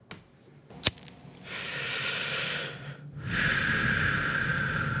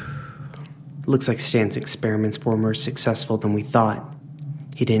Looks like Stan's experiments were more successful than we thought.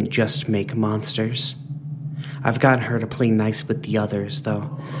 He didn't just make monsters. I've gotten her to play nice with the others,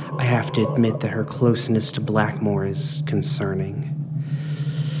 though I have to admit that her closeness to Blackmoor is concerning.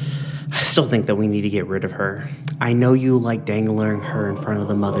 I still think that we need to get rid of her. I know you like dangling her in front of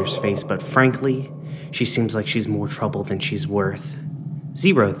the mother's face, but frankly, she seems like she's more trouble than she's worth.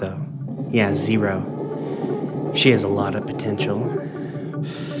 Zero, though. Yeah, Zero. She has a lot of potential.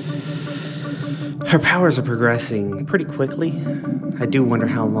 Her powers are progressing pretty quickly. I do wonder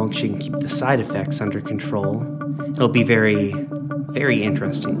how long she can keep the side effects under control. It'll be very, very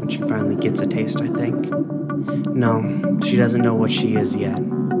interesting when she finally gets a taste, I think. No, she doesn't know what she is yet.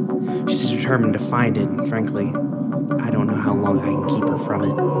 She's determined to find it, and frankly, I don't know how long I can keep her from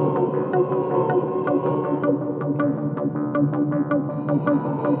it.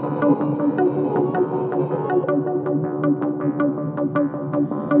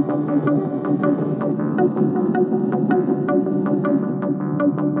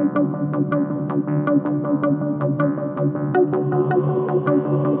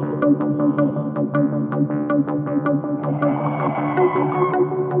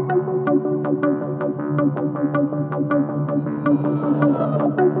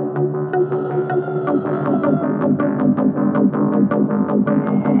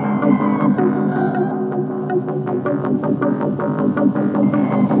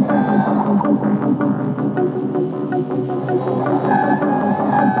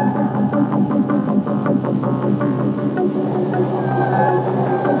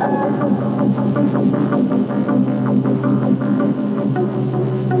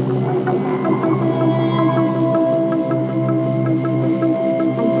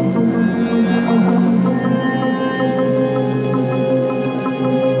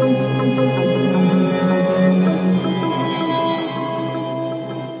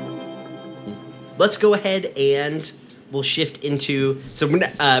 Let's go ahead and we'll shift into... So we're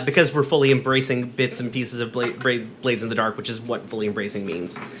because we're fully embracing bits and pieces of Blades in the Dark, which is what fully embracing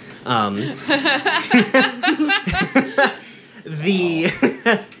means. That's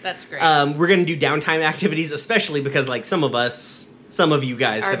great. We're going to do downtime activities, especially because like some of you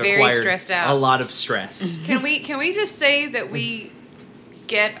guys have acquired a lot of stress. Can we just say that we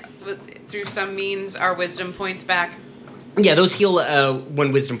get, through some means, our wisdom points back? Yeah, those heal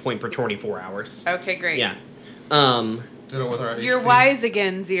 1 wisdom point per 24 hours. Okay, great. Yeah. You're wise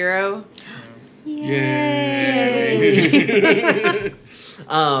again, Zero. Yay!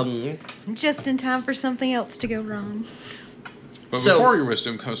 Just in time for something else to go wrong. But before your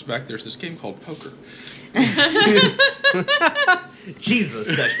wisdom comes back, there's this game called poker.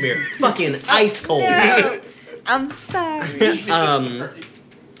 Jesus, Seshmir. Fucking ice cold. No, I'm sorry.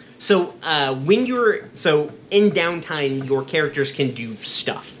 So in downtime, your characters can do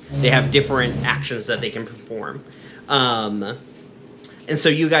stuff. They have different actions that they can perform, and so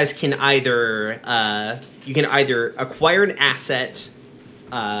you guys can either acquire an asset,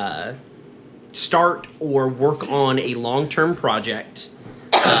 start or work on a long-term project,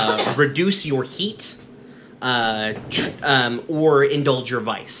 reduce your heat, or indulge your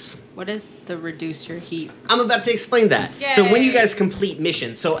vice. What is the reduce your heat? I'm about to explain that. Yay. So when you guys complete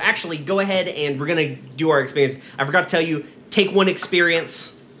missions, so actually go ahead and we're going to do our experience. I forgot to tell you, take 1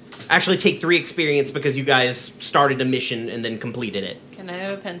 experience. Actually take 3 experience because you guys started a mission and then completed it. Can I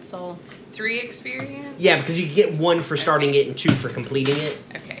have a pencil? 3 experience? Yeah, because you get 1 for starting it and 2 for completing it.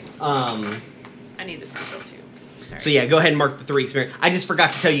 Okay. I need the pencil too. Sorry. So yeah, go ahead and mark the 3 experience. I just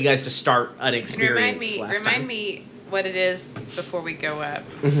forgot to tell you guys to start an experience Remind me what it is before we go up.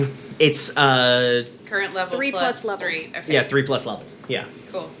 Mm-hmm. It's current level 3 plus level. 3. Okay. Yeah, 3 plus level. Yeah.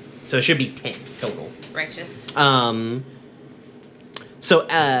 Cool. So it should be 10 total. Righteous. So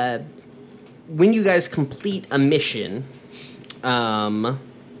when you guys complete a mission, You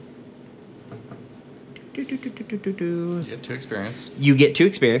get 2 experience. you get 2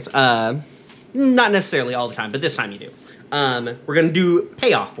 experience. Not necessarily all the time, but this time you do. We're going to do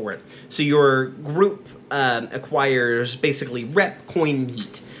payoff for it. So your group acquires basically rep, coin, and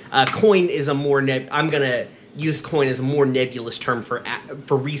heat. Coin is a more... I'm going to use coin as a more nebulous term for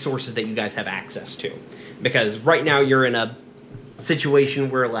resources that you guys have access to. Because right now you're in a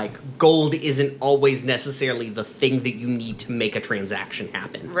situation where, like, gold isn't always necessarily the thing that you need to make a transaction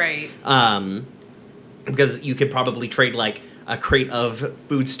happen. Right. Because you could probably trade, like, a crate of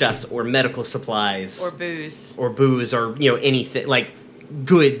foodstuffs or medical supplies. Or booze. Or, anything. Like,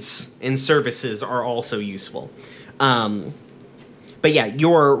 goods and services are also useful. But yeah,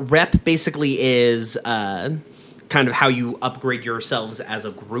 your rep basically is kind of how you upgrade yourselves as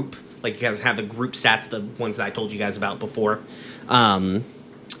a group. Like, you guys have the group stats, the ones that I told you guys about before.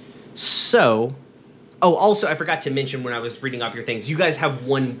 So, also, I forgot to mention when I was reading off your things, you guys have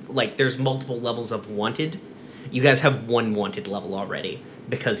one, like, there's multiple levels of wanted. You guys have one wanted level already,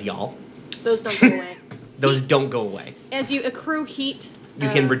 because y'all. Those don't go away. Those don't go away. As you accrue heat... You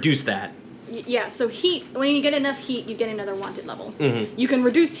can reduce that. Yeah, so heat, when you get enough heat, you get another wanted level. Mm-hmm. You can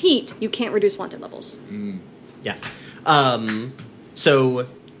reduce heat, you can't reduce wanted levels. Yeah. So,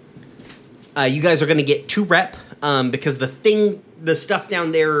 you guys are going to get 2 rep, because the stuff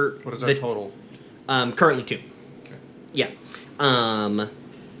down there... What is our total? Currently 2. Okay. Yeah.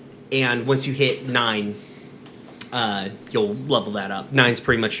 And once you hit 9, you'll level that up. 9's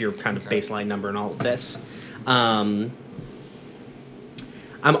pretty much your kind of baseline number in all of this. I'm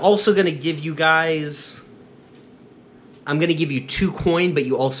also going to give you guys... I'm going to give you 2 coin, but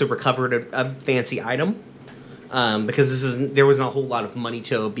you also recovered a fancy item. Because there wasn't a whole lot of money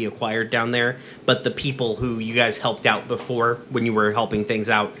to be acquired down there. But the people who you guys helped out before, when you were helping things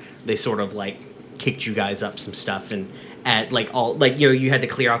out, they sort of, like, kicked you guys up some stuff. And you had to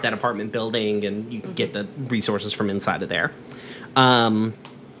clear out that apartment building, and you could get the resources from inside of there. And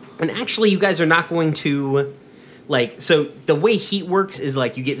actually, you guys are not going to... so the way heat works is,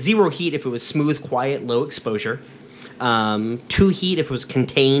 you get 0 heat if it was smooth, quiet, low exposure. 2 heat if it was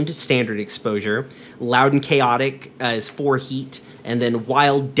contained, standard exposure. Loud and chaotic is 4 heat. And then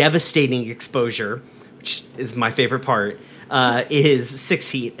wild, devastating exposure, which is my favorite part, is 6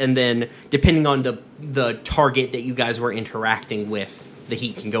 heat. And then depending on the target that you guys were interacting with, the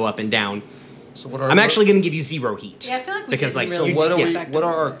heat can go up and down. So I'm actually going to give you 0 heat. Yeah, I feel like we because, didn't So really what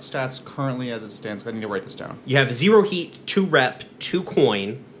are our stats currently as it stands? I need to write this down. You have 0 heat, 2 rep, 2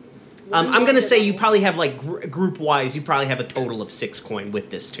 coin. I'm going to say you probably have, group-wise, you probably have a total of 6 coin with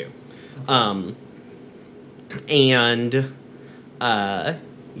this, too. And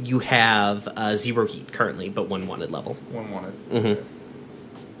you have 0 heat currently, but 1 wanted level. 1 wanted. Mm-hmm.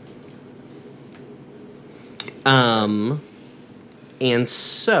 Okay. And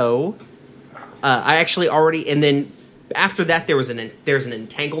so, I actually already... And then after that, there's an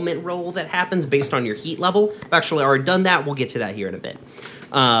entanglement roll that happens based on your heat level. I've actually already done that. We'll get to that here in a bit.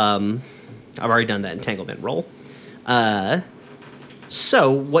 I've already done that entanglement roll.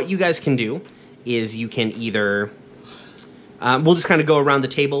 So what you guys can do is you can either... we'll just kind of go around the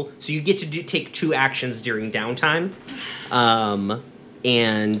table. So you get to take 2 actions during downtime.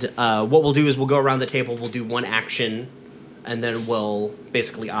 And what we'll do is we'll go around the table, we'll do 1 action, and then we'll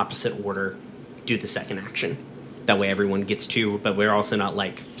basically opposite order do the second action. That way everyone gets 2, but we're also not,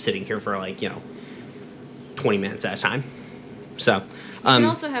 sitting here for, 20 minutes at a time. So... You can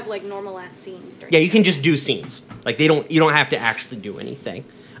also have, normal-ass scenes. Yeah, you can just do scenes. You don't have to actually do anything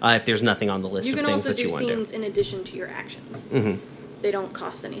if there's nothing on the list of things that you want to do. You can also do scenes in addition to your actions. Mm-hmm. They don't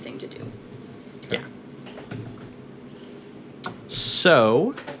cost anything to do. Yeah.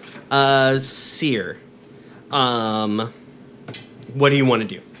 So, Seer, what do you want to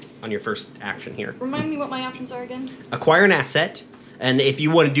do on your first action here? Remind me what my options are again. Acquire an asset, and if you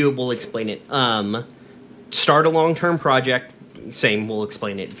want to do it, we'll explain it. Start a long-term project. Same, we'll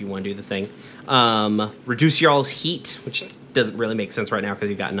explain it if you want to do the thing. Reduce y'all's heat, which doesn't really make sense right now because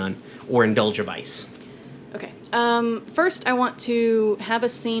you've got none. Or indulge a vice. Okay. First, I want to have a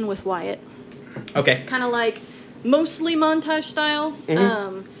scene with Wyatt. Okay. Kind of mostly montage style,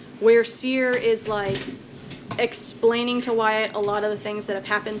 where Seer is explaining to Wyatt a lot of the things that have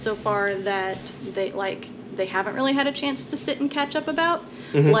happened so far that they haven't really had a chance to sit and catch up about,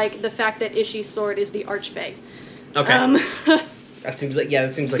 like the fact that Ishi's sword is the Archfey. Okay. That seems like a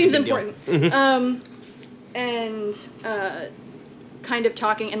big important. Deal. And kind of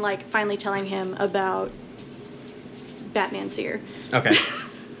talking and finally telling him about Batman Seer. Okay.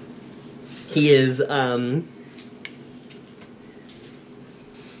 He is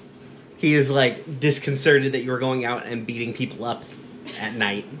disconcerted that you were going out and beating people up at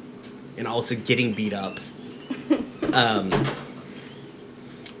night and also getting beat up.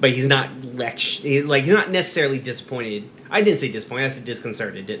 But he's not he's not necessarily disappointed. I didn't say disappointed, I said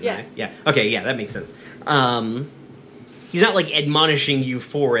disconcerted, didn't I? Yeah. Okay, yeah, that makes sense. He's not admonishing you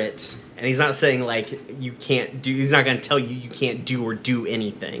for it, and he's not saying you can't do, he's not gonna tell you can't do or do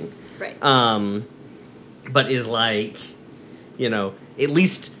anything. Right. But is at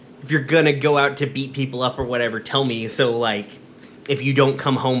least if you're gonna go out to beat people up or whatever, tell me so if you don't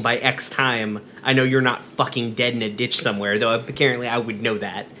come home by X time, I know you're not fucking dead in a ditch somewhere, though apparently I would know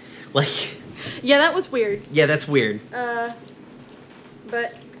that. Yeah, that was weird. Yeah, that's weird. But,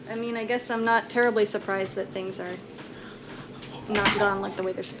 I guess I'm not terribly surprised that things are not gone the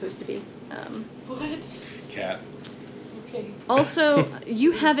way they're supposed to be. What? Cat. Okay. Also,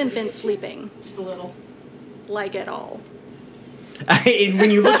 you haven't been sleeping. Just a little. At all. And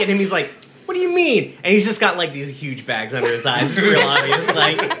when you look at him, he's like, what do you mean? And he's just got like these huge bags under his eyes. It's real obvious.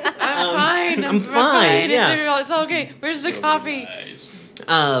 Like, I'm fine. Yeah. It's okay. Where's the coffee?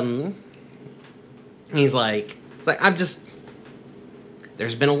 He's like,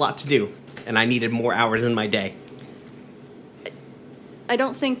 there's been a lot to do, and I needed more hours in my day. I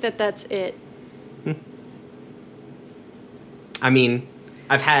don't think that that's it. I mean,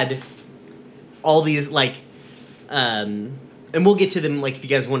 I've had all these, like, and we'll get to them, like, if you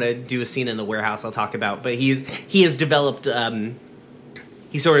guys want to do a scene in the warehouse, I'll talk about, but he has developed,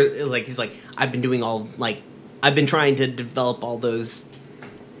 he's like, I've been trying to develop all the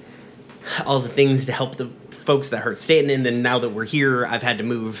things to help the folks that hurt Stanton, and then now that we're here, I've had to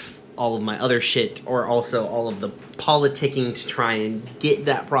move all of my other shit, or also all of the politicking to try and get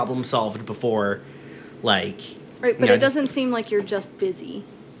that problem solved before, like... Right, but it doesn't seem like you're just busy.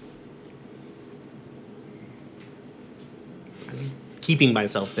 I'm just keeping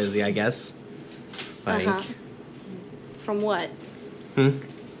myself busy, I guess. Like... From what?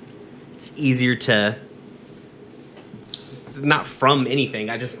 It's easier to... Not from anything,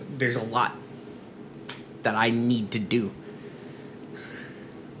 there's a lot that I need to do.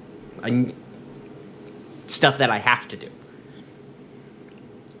 Stuff that I have to do.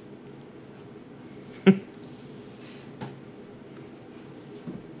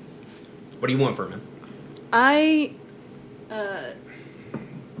 What do you want from him?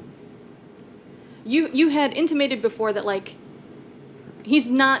 You had intimated before that, like, he's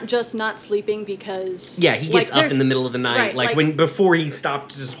not just not sleeping because... Yeah, he gets up in the middle of the night, right, before he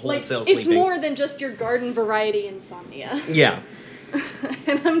stopped just wholesale sleeping. It's more than just your garden variety insomnia. Yeah.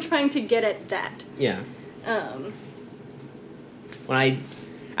 And I'm trying to get at that. Yeah. When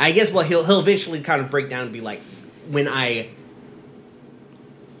I guess he'll eventually kind of break down and be like, when I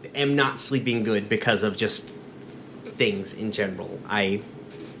am not sleeping good because of just things in general,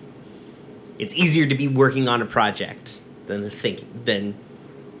 it's easier to be working on a project than thinking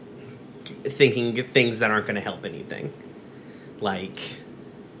things that aren't going to help anything. Like,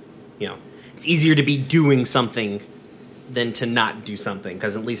 it's easier to be doing something than to not do something,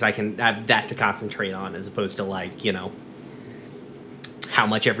 because at least I can have that to concentrate on, as opposed to, like, how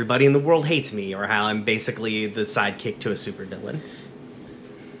much everybody in the world hates me, or how I'm basically the sidekick to a supervillain.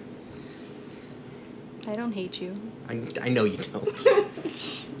 I don't hate you. I know you don't.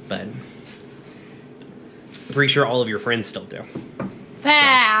 But I'm pretty sure all of your friends still do.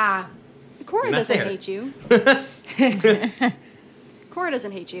 Cora doesn't hate you. Cora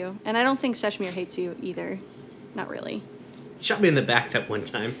doesn't hate you. And I don't think Seshmir hates you either. Not really. He shot me in the back that one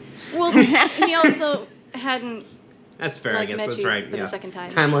time. Well, he also hadn't... That's fair, I guess. That's right. For the second time.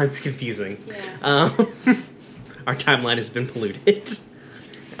 Timeline's confusing. Yeah. Our timeline has been polluted.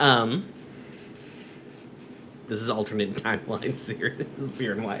 This is alternate timeline,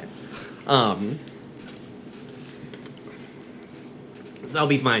 Seer and Wyatt. So I'll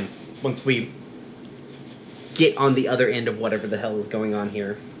be fine once we get on the other end of whatever the hell is going on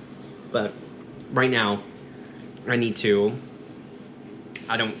here. But right now, I need to...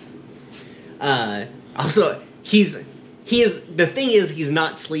 Also, the thing is, he's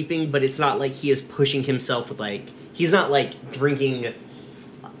not sleeping, but it's not like he is pushing himself with, like... He's not, like, drinking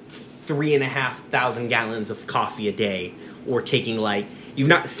 3,500 gallons of coffee a day, or taking, like... You've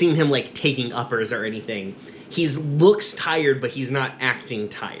not seen him, like, taking uppers or anything. He looks tired, but he's not acting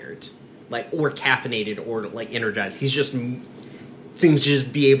tired. Like, or caffeinated, or, like, energized. He's just... Seems to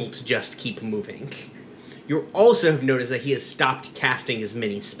just be able to just keep moving. You also have noticed that he has stopped casting as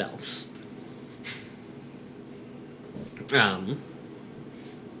many spells. Because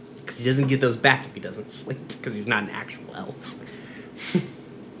he doesn't get those back if he doesn't sleep, because he's not an actual elf.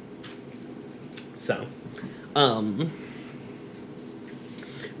 So,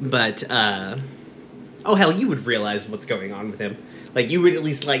 but, oh hell, you would realize what's going on with him. Like, you would at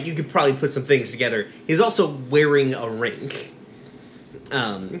least, like, you could probably put some things together. He's also wearing a ring.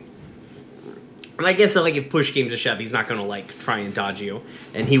 And I guess, like, if push came to shove, he's not gonna, like, try and dodge you.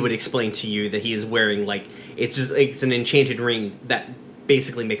 And he would explain to you that he is wearing, like, it's an enchanted ring that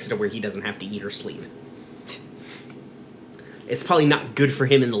basically makes it to where he doesn't have to eat or sleep. It's probably not good for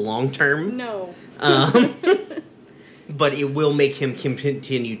him in the long term. No. But it will make him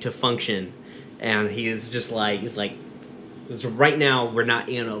continue to function. And he is just like, right now, we're not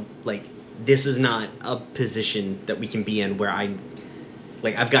in a, like, this is not a position that we can be in where I've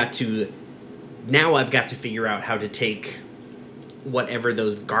got to figure out how to take whatever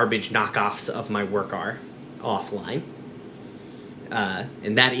those garbage knockoffs of my work are offline.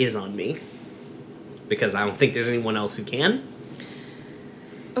 And that is on me. Because I don't think there's anyone else who can.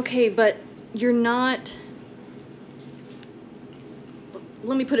 Okay, but you're not...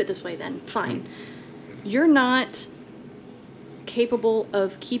 let me put it this way then. Fine. You're not capable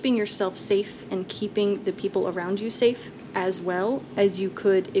of keeping yourself safe and keeping the people around you safe as well as you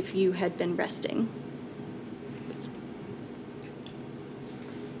could if you had been resting.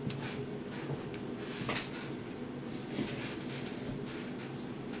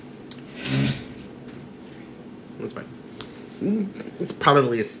 That's fine. It's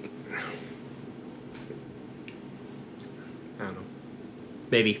probably... I don't know.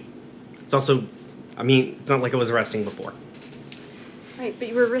 Maybe. It's also... I mean, it's not like I was resting before. Right, but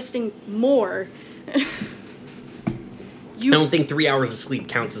you were resting more. I don't think 3 hours of sleep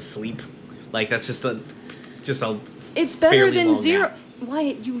counts as sleep. Like, that's just a It's better fairly than long 0. nap.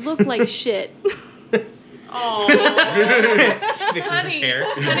 Wyatt, you look like shit. Oh, Fixes his hair.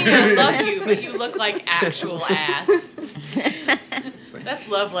 honey, I love you, but you look like actual ass. That's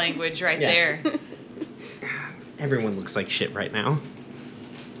love language right Yeah. there. Everyone looks like shit right now.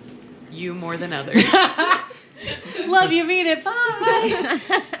 You more than others. Love you, mean it, bye!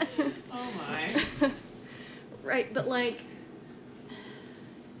 Oh my. Right, but like...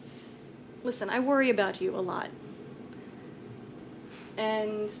 Listen, I worry about you a lot.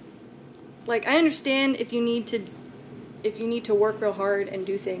 And... Like, I understand if you need to work real hard and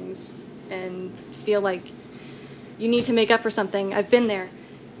do things and feel like you need to make up for something. I've been there.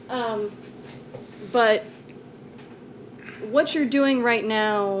 But what you're doing right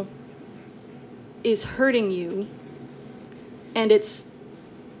now is hurting you, and it's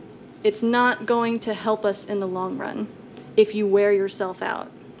not going to help us in the long run if you wear yourself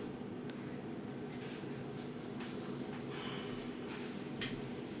out.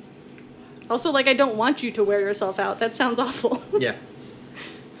 Also, like, I don't want you to wear yourself out. That sounds awful. Yeah.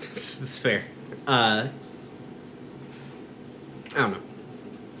 That's fair. I don't know.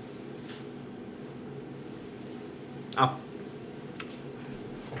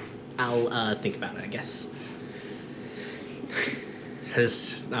 I'll think about it, I guess. I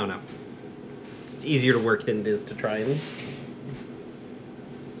don't know. It's easier to work than it is to try and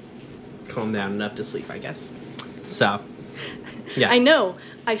calm down enough to sleep, I guess. So, yeah. I know.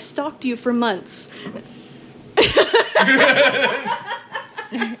 I stalked you for months.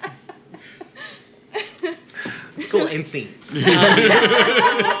 Cool, and scene.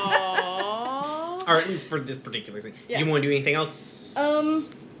 Or at least for this particular scene. Yeah. Do you want to do anything else?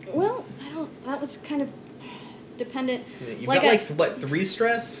 Well, that was kind of dependent. You've got, what, 3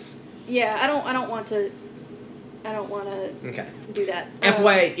 stress? Yeah, I don't want to Okay. do that.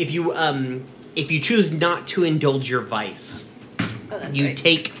 FYI, if you choose not to indulge your vice, That's you right.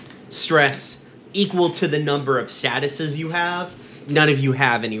 take stress equal to the number of statuses you have. None of you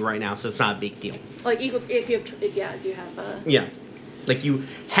have any right now, so it's not a big deal. Like, equal, if you have Yeah. Like, you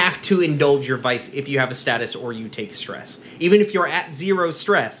have to indulge your vice if you have a status or you take stress. Even if you're at 0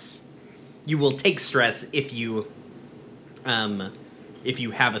 stress, you will take stress if you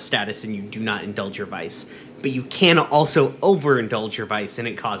have a status and you do not indulge your vice. But you can also overindulge your vice and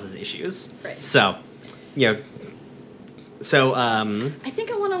it causes issues. Right. So, you know. So, I think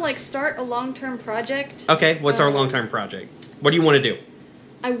I want to, like, start a long-term project. Okay, what's our long-term project? What do you want to do?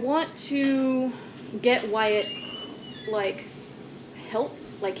 I want to get Wyatt, like, help,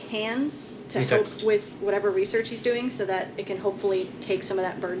 like, hands to Okay. help with whatever research he's doing so that it can hopefully take some of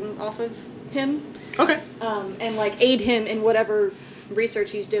that burden off of him. Okay. And, like, aid him in whatever research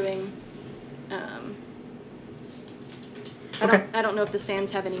he's doing. I don't know if the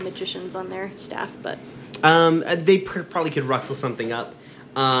Sands have any magicians on their staff, but... They probably could rustle something up.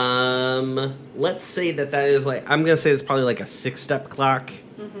 Let's say that is like, I'm gonna say it's probably like a 6-step clock.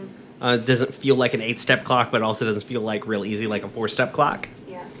 Mm-hmm. It doesn't feel like an 8-step clock, but also doesn't feel like real easy like a 4-step clock.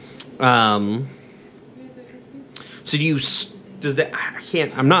 Yeah. So I'm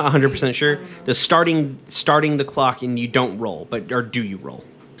not 100% sure. Does starting the clock and you don't roll, or do you roll?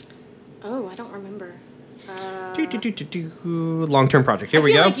 Oh, I don't remember. Long-term project. Here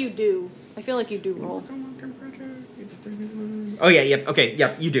we go. I feel like you do roll. Oh, yeah, yep. Okay,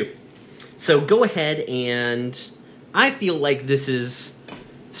 yep, you do. So go ahead and I feel like this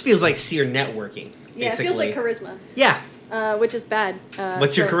feels like seer networking, basically. Yeah, it feels like charisma. Yeah. Which is bad.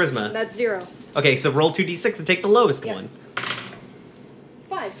 What's your charisma? That's 0. Okay, so roll 2d6 and take the lowest Yeah. one.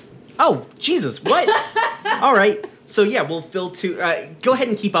 5. Oh, Jesus, what? All right. So, yeah, we'll fill 2... go ahead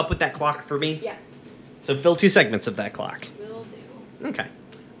and keep up with that clock for me. Yeah. So fill 2 segments of that clock. Will do. Okay.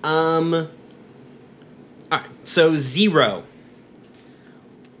 All right, so 0.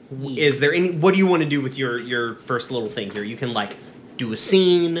 Is there any... What do you want to do with your first little thing here? You can, like, do a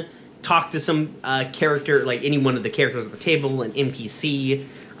scene, talk to some character, like any one of the characters at the table, an NPC.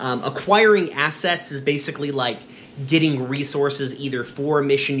 Acquiring assets is basically, like, getting resources either for a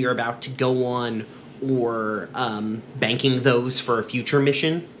mission you're about to go on or banking those for a future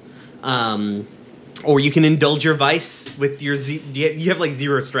mission. Or you can indulge your vice with your... You have, like,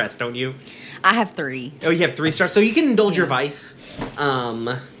 0 stress, don't you? I have 3. Oh, you have 3 stars? So you can indulge your vice.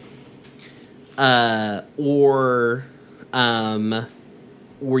 Or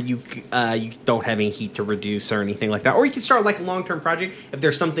you don't have any heat to reduce or anything like that. Or you can start, like, a long-term project if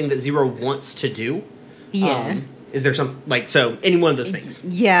there's something that Zero wants to do. Yeah. Is there some, like, so any one of those things?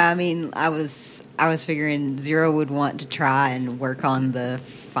 Yeah, I mean, I was figuring Zero would want to try and work on the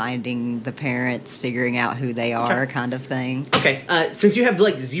finding the parents, figuring out who they are kind of thing. Okay, since you have,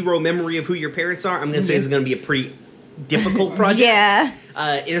 like, 0 memory of who your parents are, I'm going to say this is going to be a pretty difficult project. Yeah.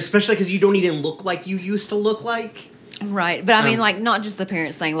 And especially because you don't even look like you used to look like. Right, but I mean, like, not just the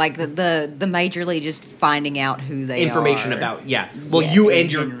parents thing, like the majorly just finding out who they information are. about, well, Yeah, you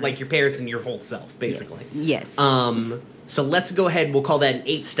and your general. like your parents and your whole self, basically. Yes. So let's go ahead. We'll call that an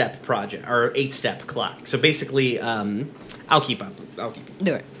 8-step project or 8-step clock. So basically, I'll keep up.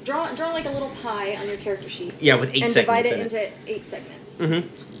 Do it. Draw like a little pie on your character sheet. Yeah, with 8 and segments divide it in into 8 segments.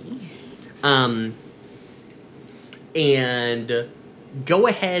 And go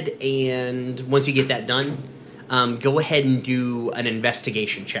ahead and once you get that done, go ahead and do an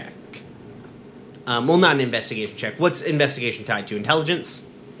investigation check. Well, not an investigation check. What's investigation tied to? Intelligence?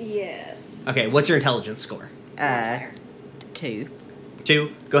 Yes. Okay, what's your intelligence score? 2.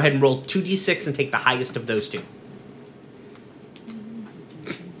 2. Go ahead and roll 2d6 and take the highest of those 2.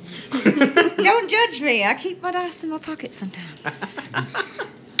 Don't judge me. I keep my dice in my pocket sometimes.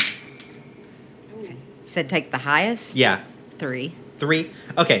 Okay. You said take the highest? Yeah. 3. 3?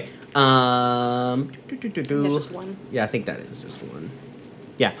 Okay. That's just 1. Yeah, I think that is just 1.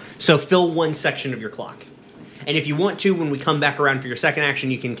 Yeah. So fill 1 section of your clock. And if you want to, when we come back around for your second action,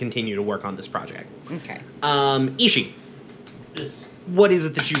 you can continue to work on this project. Okay. Ishi. Yes. What is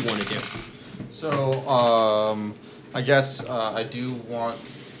it that you want to do? So, I guess I do want.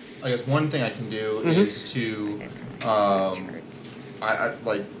 I guess one thing I can do is to. I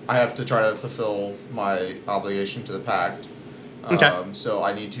have to try to fulfill my obligation to the pact. Okay. So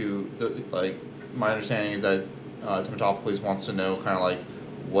I need to my understanding is that Timotopocles wants to know kind of like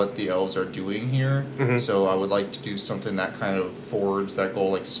what the elves are doing here. So I would like to do something that kind of forwards that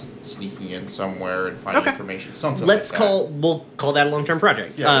goal, like sneaking in somewhere and finding information. Something. We'll call that a long-term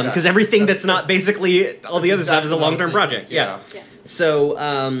project. Yeah, exactly. Because everything that's not basically all the other stuff is a long-term project. Yeah. So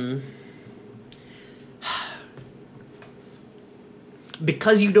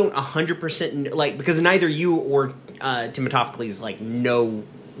because you don't 100% like, because neither you or Timotopocles like know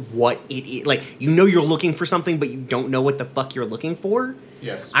what it is, like, you know you're looking for something but you don't know what the fuck you're looking for.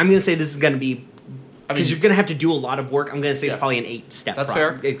 Yes. I'm gonna say this is gonna be, because you're gonna have to do a lot of work. I'm gonna say it's probably an 8-step That's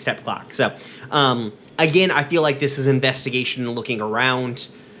fair. 8-step clock. So again, I feel like this is investigation and looking around,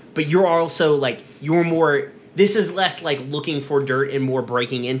 but you're also like, you're more, this is less like looking for dirt and more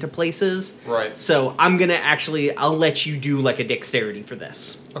breaking into places. Right. So I'm gonna I'll let you do like a dexterity for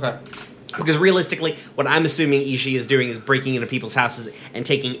this. Okay. Because realistically, what I'm assuming Ishii is doing is breaking into people's houses and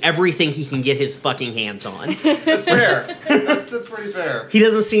taking everything he can get his fucking hands on. That's fair. That's pretty fair. He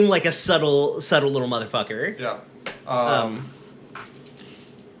doesn't seem like a subtle little motherfucker. Yeah.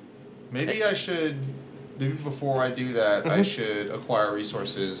 Maybe I should. Maybe before I do that, I should acquire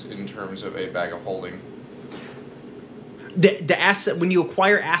resources in terms of a bag of holding. The asset, when you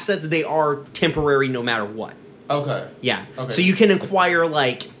acquire assets, they are temporary no matter what. Okay. Yeah. Okay. So you can acquire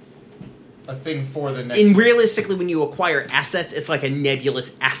like a thing for the next. And realistically, when you acquire assets, it's like a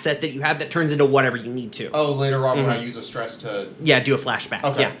nebulous asset that you have that turns into whatever you need to. Oh, later on when I use a stress to. Yeah, do a flashback.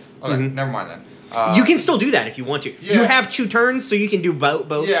 Okay. Yeah. Okay. Never mind then. You can still do that if you want to. Yeah. You have 2 turns, so you can do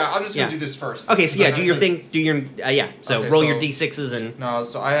both. Yeah, I'm just gonna do this first. Okay, so do your thing. Do your So Okay, roll your d6s and. No,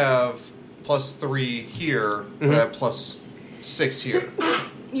 so I have +3 here, but I have +6 here.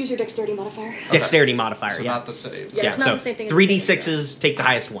 Use your dexterity modifier. Dexterity modifier. So yeah. not the save. Yeah, it's not so the same thing as 3d6s. Take the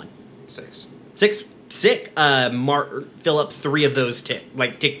highest one. 6. 6. Sick. Fill up 3 of those. Tick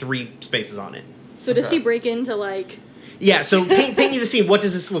 3 spaces on it. So does he break into like? Yeah. So paint me the scene. What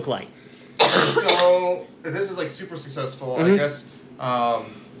does this look like? So if this is like super successful, I guess. Let's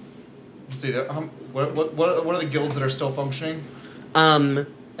see. What are the guilds that are still functioning? And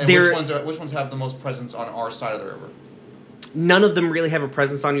which ones have the most presence on our side of the river? None of them really have a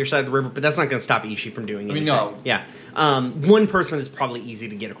presence on your side of the river, but that's not going to stop Ishii from doing anything. no. Yeah. One person is probably easy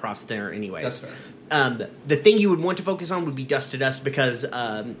to get across there anyway. That's fair. The thing you would want to focus on would be Dust to Dust, because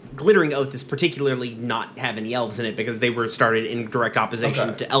Glittering Oath is particularly not have any elves in it, because they were started in direct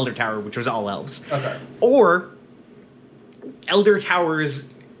opposition to Elder Tower, which was all elves. Okay. Or Elder Tower's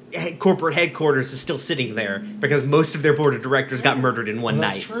corporate headquarters is still sitting there because most of their board of directors got murdered in one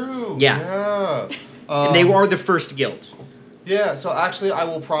night. That's true. Yeah. And they are the first guild. Yeah, so actually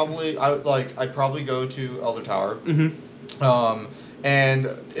I'd probably go to Elder Tower. Mm-hmm. And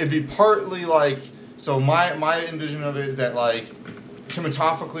it'd be partly like, so my envision of it is that like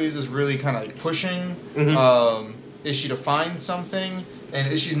Timothophocles is really kind of like pushing Ishi to find something, and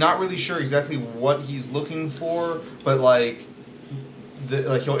Ishi's not really sure exactly what he's looking for, but like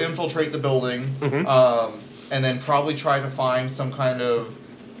he'll infiltrate the building, and then probably try to find some kind of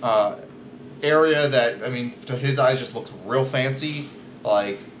area that, I mean, to his eyes just looks real fancy,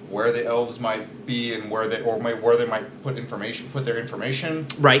 like where the elves might be and where they might put their information.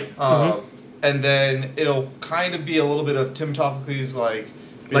 Right. And then it'll kind of be a little bit of Timothophocles like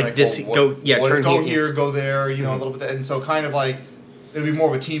this, go here, go there, a little bit, and so kind of like it'll be more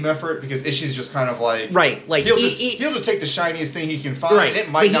of a team effort because Ishi's just kind of like he'll just take the shiniest thing he can find. Right, and it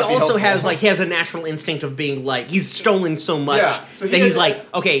might but not he also helpful. has a natural instinct of being like he's stolen so much so that he's like,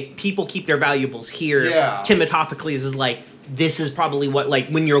 okay, people keep their valuables here. Yeah. Timothophocles is like, this is probably what, like,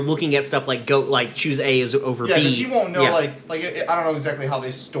 when you're looking at stuff like choose A over B. Yeah, because he won't know I don't know exactly how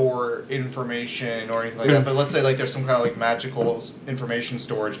they store information or anything like that. But let's say like there's some kind of like magical information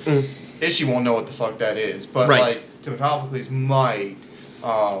storage. Ishi won't know what the fuck that is, but like Timothophocles might.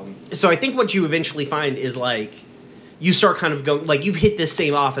 So I think what you eventually find is like you start kind of going like you've hit this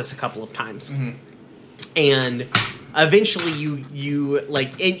same office a couple of times, and eventually you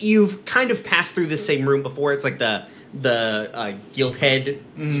like, and you've kind of passed through this same room before. It's like the guild head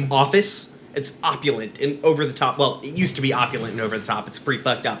office. It's opulent and over the top. Well, it used to be opulent and over the top. It's pretty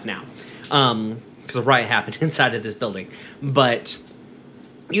fucked up now because a riot happened inside of this building. But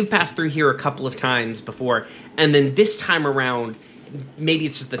you've passed through here a couple of times before, and then this time around, maybe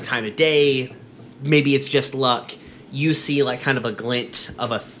it's just the time of day, maybe it's just luck. You see like kind of a glint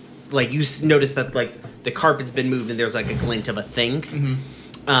of like you notice that like the carpet's been moved and there's like a glint of a thing.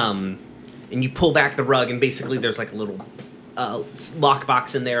 And you pull back the rug, and basically there's like a little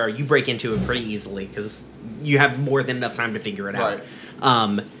lockbox in there. You break into it pretty easily because you have more than enough time to figure it out.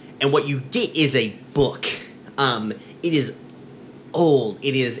 And what you get is a book. It is old.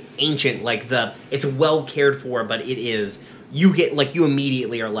 It is ancient. Like it's well cared for, but it is. You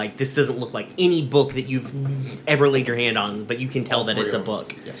immediately are like, this doesn't look like any book that you've ever laid your hand on, but you can tell that it's a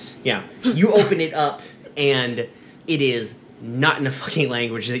book. Yes. Yeah. You open it up, and it is not in a fucking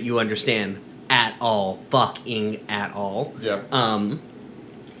language that you understand at all. Fucking at all. Yeah.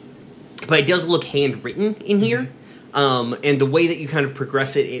 But it does look handwritten in here. And the way that you kind of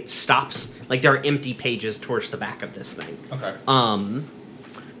progress it, it stops. Like, there are empty pages towards the back of this thing. Okay.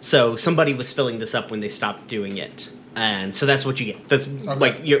 So somebody was filling this up when they stopped doing it. And so that's what you get. That's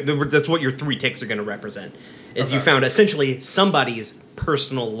that's what your 3 ticks are going to represent. Is you found essentially somebody's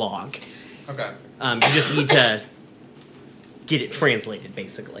personal log. Okay. You just need to get it translated,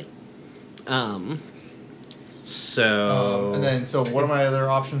 basically. So what are my other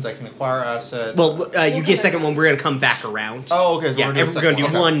options? I can acquire assets. Well, you get a second one. We're going to come back around. Oh, okay. So yeah, we're going to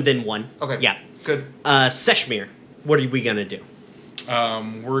do one, then one. Okay. Yeah. Good. Seshmir, what are we going to do?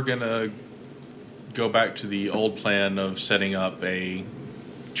 We're going to go back to the old plan of setting up a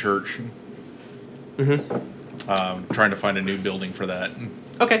church. Trying to find a new building for that.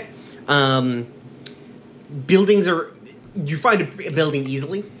 Okay. Buildings are... You find a building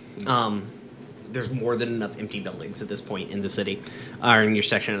easily. There's more than enough empty buildings at this point in the city, or in your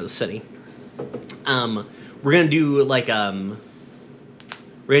section of the city. We're gonna do like a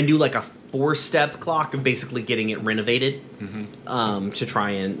 4-step clock of basically getting it renovated, to try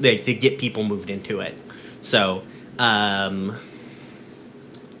and to get people moved into it. So,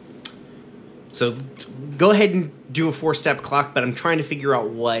 so go ahead and do a 4-step clock, but I'm trying to figure out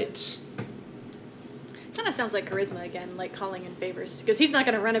what. Kind of sounds like charisma again, like calling in favors, because he's not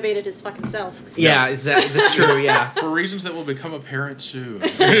going to renovate it his fucking self. Yeah, that's true. Yeah, for reasons that will become apparent soon.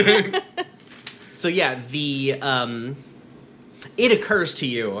 So yeah, it occurs to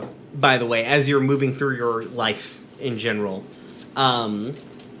you, by the way, as you're moving through your life in general, that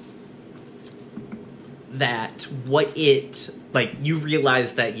you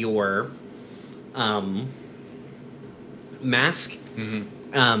realize that your mask.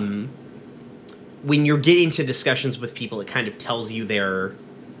 When you're getting to discussions with people, it kind of tells you their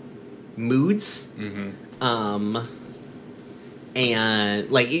moods.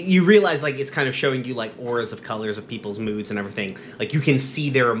 And, like, you realize, like, it's kind of showing you, like, auras of colors of people's moods and everything. Like, you can see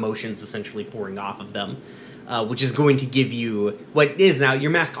their emotions essentially pouring off of them, which is going to give you what is now,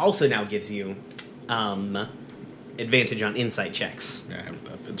 your mask also now gives you advantage on insight checks. Yeah, I have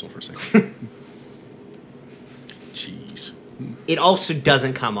a pencil for a second. Jeez. it also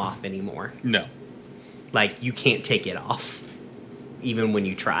doesn't come off anymore. No. Like, you can't take it off, even when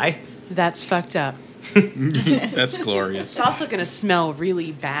you try. That's fucked up. That's glorious. It's also going to smell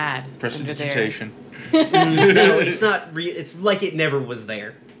really bad under there. Prestidigitation. No, it's not real. It's like it never was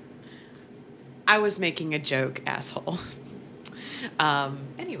there. I was making a joke, asshole.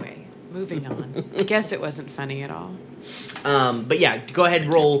 Anyway, moving on. I guess it wasn't funny at all. But yeah, go ahead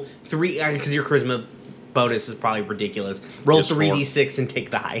and roll 3, because your charisma bonus is probably ridiculous. Roll Just 3d6 and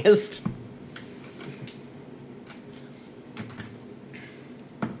take the highest.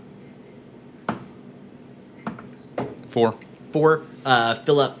 Four. 4,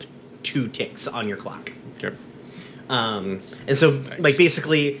 fill up 2 ticks on your clock. Okay. And so, like,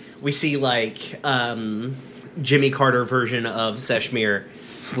 basically, we see, like, Jimmy Carter version of Seshmir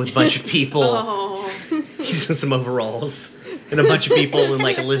with a bunch of people. Oh. He's in some overalls. And a bunch of people and,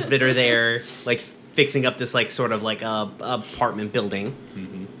 like, Elizabeth are there, like, fixing up this, like, sort of, like, apartment building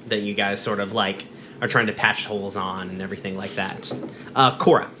that you guys sort of, like, are trying to patch holes on and everything like that.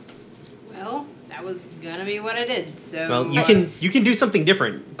 Cora. Well, that was gonna be what I did. So Well, you can do something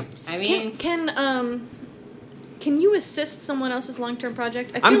different. I mean, Can you assist someone else's long-term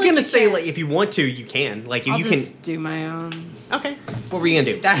project? I feel I'm like gonna you say, can. like, if you want to, you can. Like, I'll you just do my own. can. Okay. What were you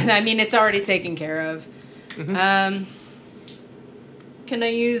gonna do? I mean, it's already taken care of. Can I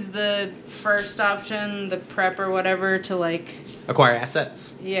use the first option, the prep or whatever, to like? Acquire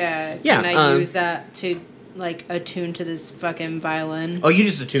assets. Yeah. Yeah, Can I use that to like attune to this fucking violin? Oh, you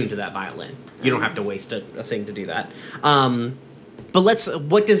just attune to that violin. You don't have to waste a thing to do that. But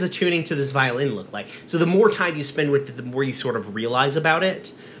what does attuning to this violin look like? So the more time you spend with it, the more you sort of realize about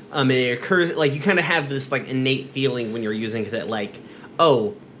it. And it occurs, like, you kind of have this, like, innate feeling when you're using it that, like,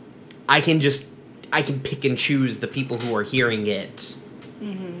 oh, I can pick and choose the people who are hearing it.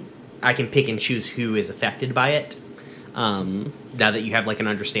 I can pick and choose who is affected by it. Now that you have, like, an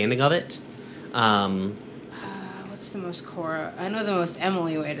understanding of it. What's the most Cora? I know the most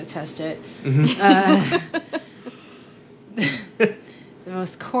Emily way to test it. The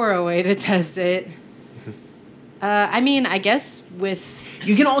most Cora way to test it. I mean, I guess with...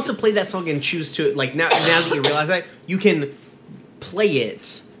 You can also play that song and choose to, like, now that you realize that, you can play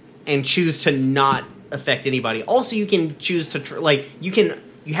it and choose to not affect anybody. Also, you can choose to,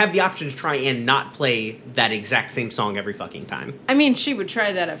 you have the option to try and not play that exact same song every fucking time. I mean, she would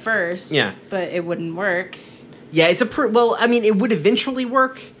try that at first. Yeah. But it wouldn't work. Yeah, it's well, I mean, it would eventually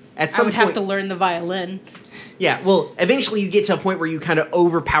work at some I would point. have to learn the violin. Yeah, well, eventually you get to a point where you kind of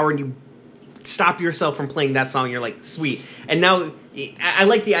overpower and you stop yourself from playing that song. You're like, sweet. And now, I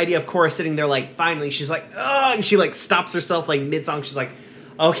like the idea of Cora sitting there, like, finally, she's like, oh, and she, like, stops herself, like, mid-song. She's like,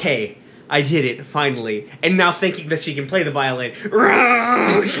 okay, I did it, finally. And now thinking that she can play the violin.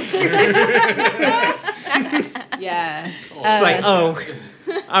 Yeah. It's like, oh,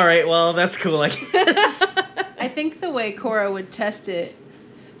 all right, well, that's cool, I guess. I think the way Cora would test it...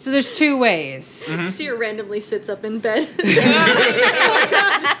 So there's 2 ways. Seer randomly sits up in bed.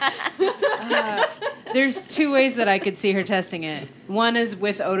 There's 2 ways that I could see her testing it. One is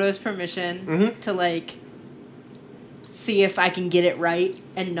with Odo's permission to, like, see if I can get it right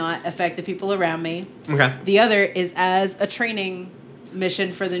and not affect the people around me. Okay. The other is as a training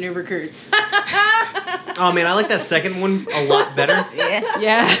mission for the new recruits. Oh, man, I like that second one a lot better.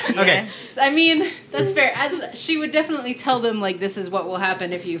 Yeah. Okay. I mean, that's fair. She would definitely tell them, like, this is what will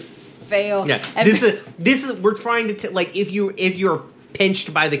happen if you fail. Yeah, this is we're trying to like if you're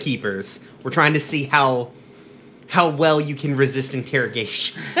pinched by the keepers, we're trying to see how well you can resist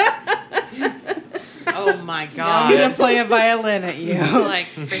interrogation. Oh my I'm god. gonna play a violin at you. Like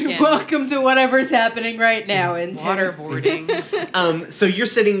freaking Welcome to whatever's happening right now in waterboarding. So you're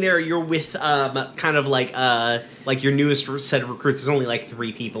sitting there. You're with kind of like your newest set of recruits. There's only like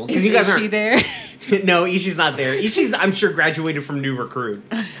 3 people Is you guys she aren't there? No, Ishi's not there. Ishi's I'm sure graduated from new recruit.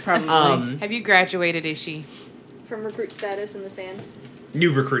 Probably. Have you graduated, Ishi? From recruit status in the sands.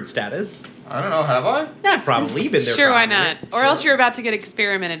 New recruit status. I don't know, have I? Yeah, probably. You've been there. Sure, for a why minute. not? Or else you're about to get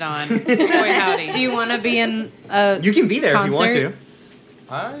experimented on. Boy, howdy. Do you want to be in a You can be there if you want concert? to.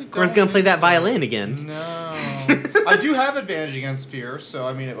 I Cora's don't gonna play think that so. violin again. No. I do have advantage against fear, so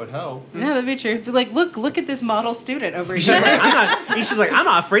I mean it would help. Yeah, that'd be true. Be like, look at this model student over She's here. like, Ishi's like, I'm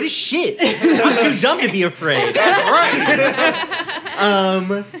not afraid of shit. I'm too dumb to be afraid. Right.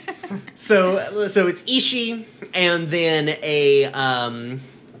 So it's Ishi, and then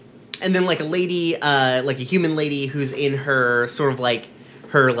like a lady, like a human lady who's in her sort of like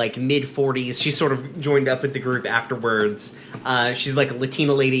her like mid 40s. She's sort of joined up with the group afterwards. She's like a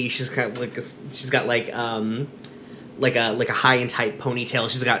Latina lady. She's kind of like she's got like a high and tight ponytail.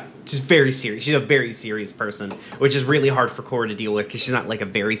 She's very serious. She's a very serious person, which is really hard for Cora to deal with because she's not like a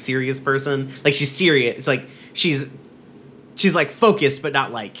very serious person. Like she's serious. Like she's like focused, but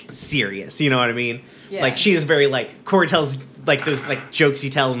not like serious. You know what I mean? Yeah. Like she is very like Cora tells like those like jokes you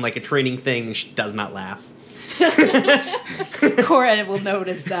tell in like a training thing, and she does not laugh. Cora will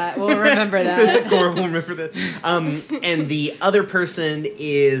notice that. We'll remember that. Cora will remember that. And the other person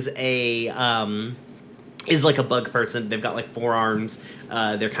is like a bug person. They've got like 4 arms.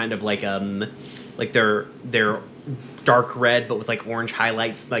 They're kind of like they're dark red, but with like orange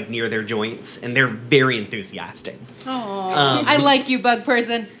highlights like near their joints, and they're very enthusiastic. Oh, I like you, bug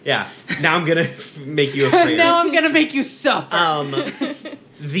person. Yeah. Now I'm gonna make you afraid. Now I'm gonna make you suffer.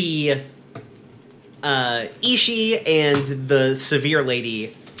 The Ishii and the severe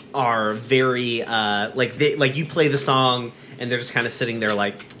lady are very like you play the song and they're just kind of sitting there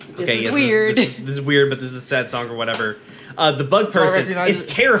like, okay, is yes, weird. This is weird, but this is a sad song or whatever. The bug person recognize is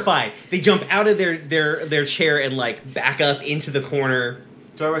it? terrified. They jump out of their chair and like back up into the corner.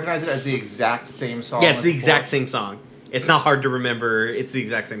 Do I recognize it as the exact same song? Yeah, it's as the exact before? same song. It's not hard to remember. It's the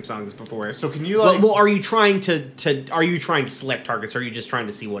exact same song as before. So can you like? well, are you trying to select targets, or are you just trying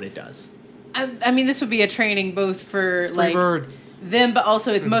to see what it does? I mean, this would be a training both for like bird. them, but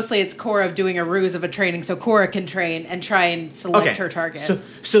also mostly it's Cora doing a ruse of a training, so Cora can train and try and select her targets.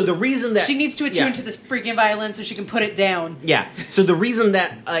 So the reason that she needs to attune to this freaking violin so she can put it down. Yeah. So the reason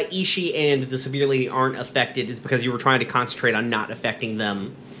that Ishii and the severe lady aren't affected is because you were trying to concentrate on not affecting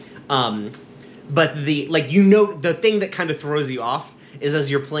them. But the thing that kind of throws you off is as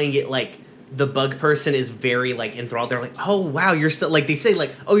you're playing it, like the bug person is very like enthralled. They're like, "Oh wow, you're so," like they say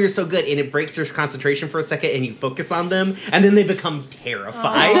like, "Oh, you're so good," and it breaks their concentration for a second, and you focus on them, and then they become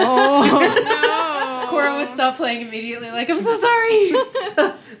terrified. Oh no! Cora would stop playing immediately. Like, I'm so sorry.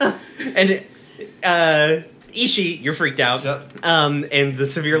 And Ishii, you're freaked out. Yep. And the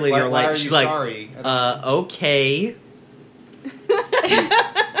severe lady are Why like, are she's you like, sorry? Okay.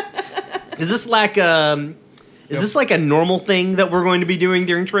 Is this like a normal thing that we're going to be doing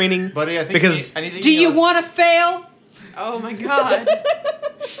during training? Buddy, I think because anything Do you else- want to fail? Oh my god.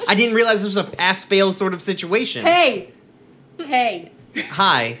 I didn't realize this was a pass-fail sort of situation. Hey.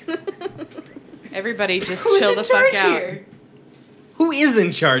 Hi. Everybody just Who's chill in the fuck charge out. here? Who is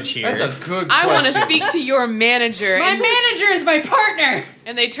in charge here? That's a good. I want to question. speak to your manager. My manager is my partner.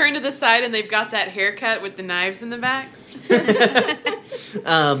 And they turn to the side and they've got that haircut with the knives in the back.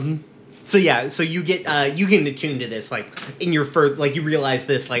 So yeah, so you get attuned to this, like in your first, like you realize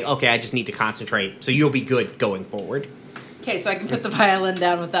this, like okay, I just need to concentrate, so you'll be good going forward. Okay, so I can put the violin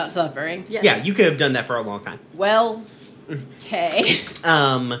down without suffering. Yes. Yeah, you could have done that for a long time. Well, okay.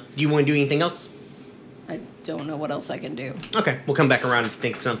 Do you want to do anything else? I don't know what else I can do. Okay, we'll come back around and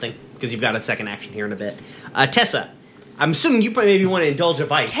think of something because you've got a second action here in a bit. Tessa, I'm assuming you probably maybe want to indulge a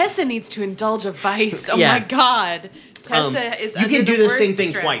vice. Tessa needs to indulge a vice. Oh Yeah. my god. Tessa is you under can do the the same worst thing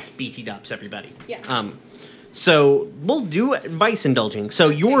stress. twice, BT dubs, everybody. Yeah. So we'll do vice indulging. So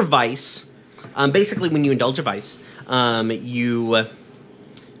your vice, basically when you indulge a vice, you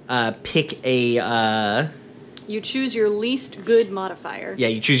pick a... You choose your least good modifier. yeah,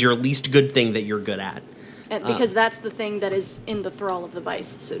 you choose your least good thing that you're good at. And because that's the thing that is in the thrall of the vice,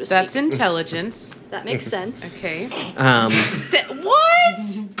 so to speak. That's intelligence. That makes sense. Okay. What?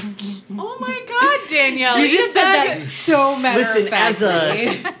 Oh my god, Danielle. You eat just a said bag that of- so matter Listen, of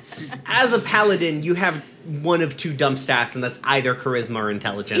factly. as a paladin, you have one of 2 dumb stats, and that's either charisma or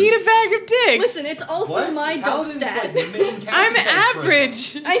intelligence. Eat a bag of dicks. Listen, it's also my dump Paladin's stat. like main casting I'm stat is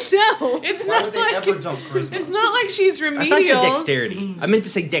average. I know. It's Why not would they like ever dump charisma? it's not like she's I remedial. thought you said dexterity. I meant to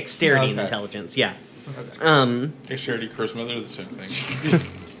say dexterity and Okay. intelligence. Yeah. Dexterity, charisma, they're the same thing.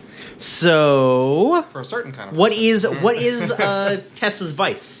 So, For a certain kind of. what person. is Tessa's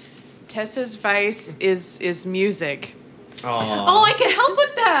vice? Tessa's vice is music. Oh, I can help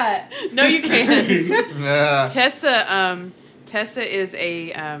with that. No, you can't. Yeah. Tessa is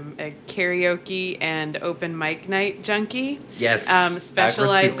a karaoke and open mic night junkie. Yes.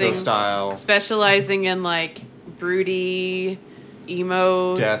 Specializing in like broody,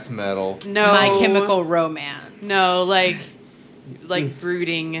 emo, Death metal. no My Chemical Romance. no like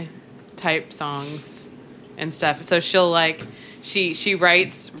brooding type songs and stuff. So she'll like she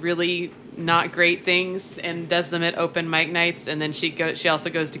writes really not great things and does them at open mic nights, and then she also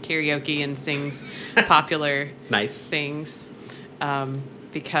goes to karaoke and sings popular Nice. things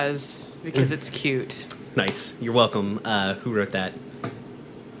because it's cute. Nice. You're welcome. Who wrote that?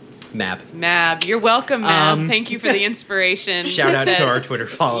 Mab, you're welcome, Mab. Thank you for the inspiration. Shout out to that- our Twitter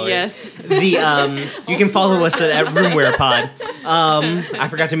followers. Yes. You can follow us at RoomWare Pod. I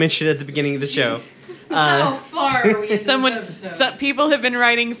forgot to mention it at the beginning of the show. How far are we into Some people have been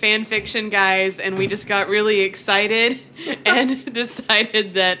writing fan fiction, guys, and we just got really excited and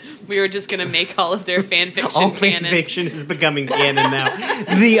decided that we were just going to make all of their fan fiction All fan canon. fiction is becoming canon now.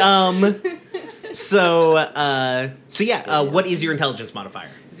 What is your intelligence modifier?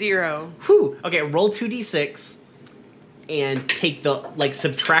 0. Whew. Okay, roll 2d6 and take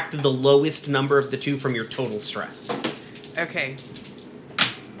subtract the lowest number of the two from your total stress. Okay.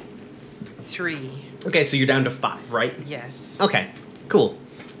 3. Okay, so you're down to 5, right? Yes. Okay, cool.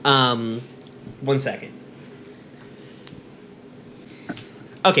 1 second.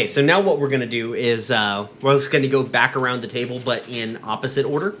 Okay, so now what we're gonna do is we're just gonna go back around the table, but in opposite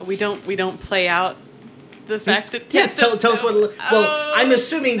order. We don't play out the fact that Yes, Tessa's tell us what. no- Well, I'm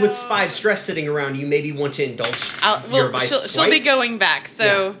assuming with no. 5 stress sitting around, you maybe want to indulge your vice she'll be twice. going back,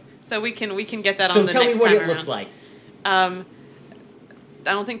 so we can get that So on the tell me next what time it looks like.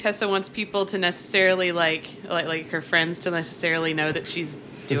 I don't think Tessa wants people to necessarily like her friends to necessarily know that she's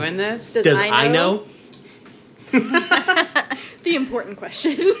doing this. Does Does I I know? The important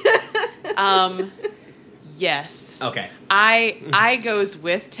question. Yes. Okay. I goes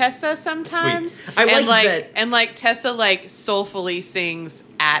with Tessa sometimes. Sweet. I like that- And Tessa soulfully sings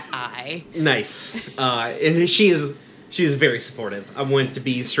at I. Nice. And she's very supportive. I want to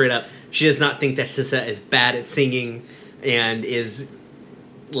be straight up. She does not think that Tessa is bad at singing, and is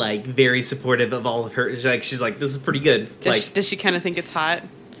very supportive of all of her. She's like, this is pretty good. Does she kind of think it's hot?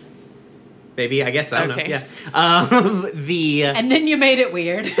 Maybe, I guess, I don't Okay. know. Yeah. And then you made it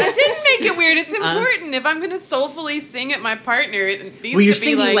weird. I didn't make it weird. It's important. If I'm going to soulfully sing at my partner, it needs Well, you're to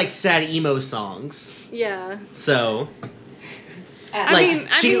be singing sad emo songs, Yeah. so I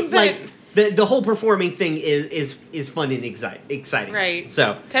mean, but the whole performing thing is fun and exciting. right.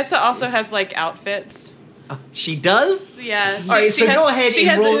 So Tessa also has outfits. she does. Yeah. All right, so go ahead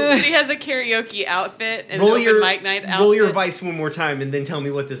and roll. She has a karaoke outfit and Roll an your open mic night outfit. roll your vice one more time, and then tell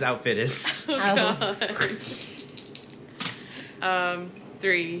me what this outfit is. Oh, God.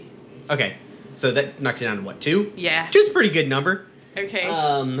 3. Okay, so that knocks it down to what, 2? Yeah. 2's a pretty good number. Okay.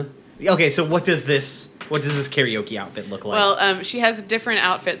 Okay, so what does this karaoke outfit look like? Well, she has a different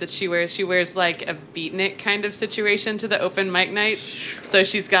outfit that she wears. She wears a beatnik kind of situation to the open mic nights. So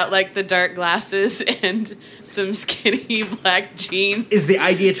she's got the dark glasses and some skinny black jeans. is the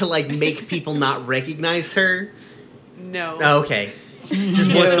idea to make people not recognize her? No. Oh, okay,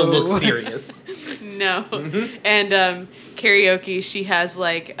 just wants to look serious. No. Mm-hmm. And karaoke, she has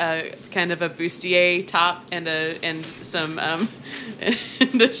a kind of a bustier top and some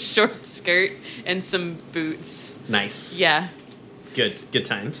and a short skirt and some boots. Nice. Yeah. Good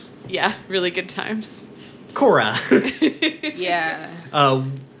times. Yeah, really good times. Cora, Yeah.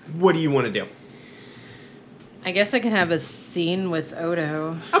 what do you want to do? I guess I can have a scene with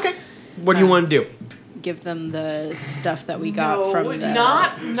Odo. Okay. What do you want to do? Give them the stuff that we got from the...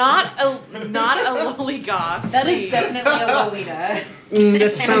 not a lollygoth. That is definitely a Lolita.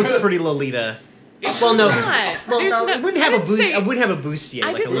 That sounds pretty Lolita. Well, no. Not. Well, There's no, no- it wouldn't have I a didn't boost. say- I wouldn't have a boost yet.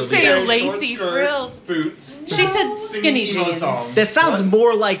 I like a didn't Lolita. say Short lacy skirt, frills. boots. She said skinny Singing emo jeans. songs. That sounds What?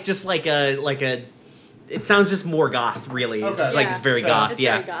 more like just like a. It sounds just more goth, really. Okay. It's it's very Fair. goth. It's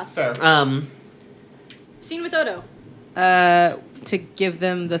yeah. very goth. Fair. Scene with Odo. To give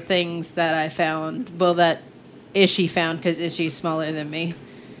them the things that I found. Well, that Ishi found, because Ishi's smaller than me.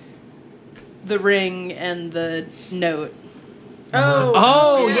 The ring and the note. Oh.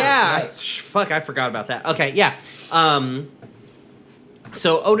 Oh yeah. yeah. Yes. Fuck, I forgot about that. Okay, yeah.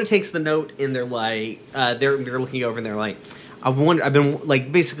 So Oda takes the note, and they're they're looking over, and they're like, I've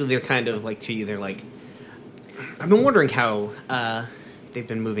been basically they're kind of to you. They're like, I've been wondering how they've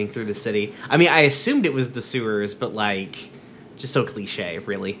been moving through the city. I mean, I assumed it was the sewers, but just so cliche,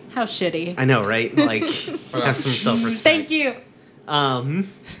 really. How shitty. I know, right? Have some self-respect. Thank you. And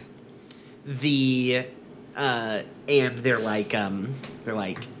they're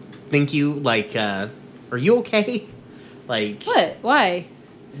thank you. Are you okay? What? Why?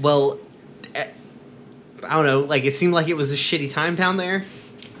 Well, I don't know. It seemed like it was a shitty time down there.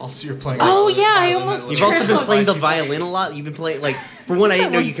 Also, you're playing. Oh, the yeah, I violin almost- that You've also been True. playing the violin a lot. You've been playing for one, I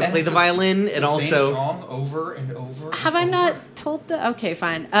didn't know you could And play it's the violin, the and same also song over and over. Have and I not over. told the... Okay,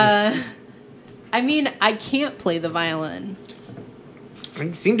 fine. I mean, I can't play the violin.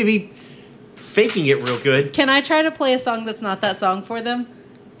 you seem to be faking it real good. Can I try to play a song that's not that song for them?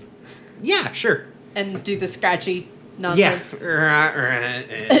 Yeah, sure. And do the scratchy Yeah. nonsense?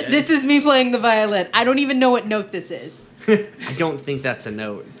 This is me playing the violin. I don't even know what note this is. I don't think that's a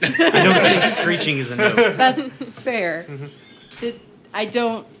note. I don't think screeching is a note. That's fair. I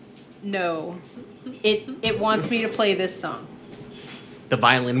don't know. It wants me to play this song. The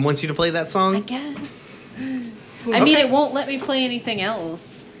violin wants you to play that song? I guess. I mean, it won't let me play anything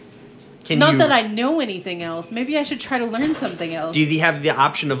else. Not that I know anything else. Maybe I should try to learn something else. Do you have the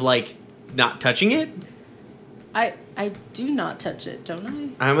option of, like, not touching it? I do not touch it,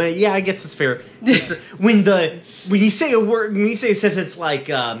 don't I? I mean, yeah, I guess that's fair. When you say a sentence like,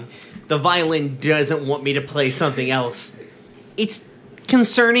 the violin doesn't want me to play something else, it's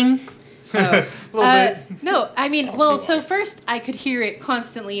concerning. Oh. A little bit. No, I mean, so first I could hear it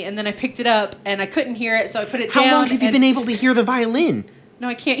constantly, and then I picked it up, and I couldn't hear it, so I put it down. How long have you been able to hear the violin? No,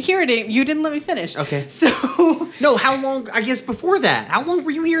 I can't hear it. You didn't let me finish. Okay. So... No, how long, I guess before that, how long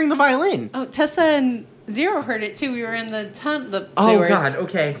were you hearing the violin? Oh, Tessa and Zero heard it, too. We were in the sewers. Oh, God,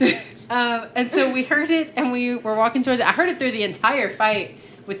 okay. And so we heard it, and we were walking towards it. I heard it through the entire fight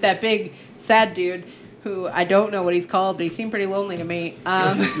with that big, sad dude, who I don't know what he's called, but he seemed pretty lonely to me.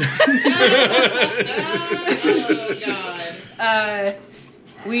 Oh, God.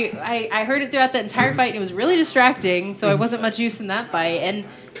 I heard it throughout the entire fight, and it was really distracting, so I wasn't much use in that fight. And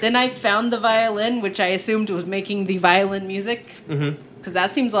then I found the violin, which I assumed was making the violin music, because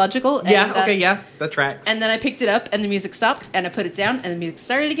that seems logical. And that tracks. And then I picked it up, and the music stopped, and I put it down, and the music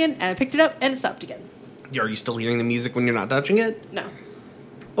started again, and I picked it up, and it stopped again. Are you still hearing the music when you're not touching it? No.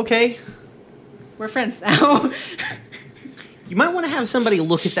 Okay. We're friends now. You might want to have somebody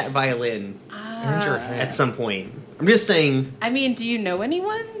look at that violin at some point. I'm just saying. I mean, do you know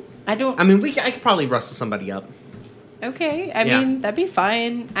anyone? I don't. I mean, I could probably rustle somebody up. Okay. I mean, that'd be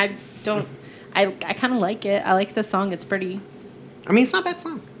fine. I kind of like it. I like the song. It's pretty. I mean, it's not a bad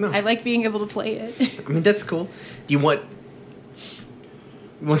song. No. I like being able to play it. I mean, that's cool. Do you want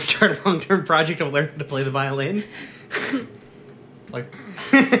to start a long-term project of learning to play the violin? Like,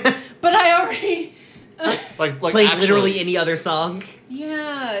 But I already. like play actually, literally any other song?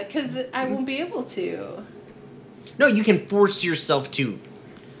 Yeah, because I won't be able to. No, you can force yourself to.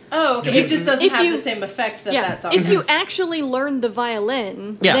 Oh, okay. It just doesn't If have you- the same effect that song If has. you actually learn the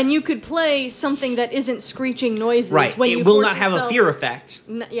violin, Yeah. then you could play something that isn't screeching noises. Right. When you It will force not have a yourself- fear effect,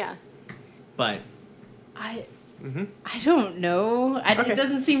 Yeah. but... I don't know. Okay. It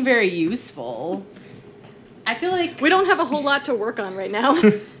doesn't seem very useful. I feel like... We don't have a whole lot to work on right now.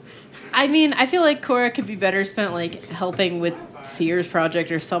 I mean, I feel like Cora could be better spent, like, helping with Sears project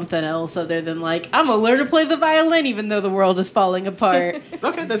or something else other than, like, I'm gonna learn to play the violin even though the world is falling apart.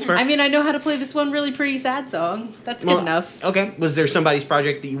 Okay, that's fair. I mean, I know how to play this one really pretty sad song. That's good enough. Okay. Was there somebody's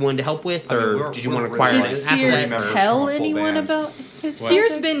project that you wanted to help with, or did you want to acquire Did an Sears asset? members tell from a full anyone band. about his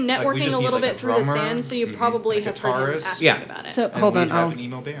Sears project? been Like, we networking just a need, little like, a bit through the drummer, sand, so you probably a have heard him guitarist. ask Yeah. you about it. So, And hold we on. have an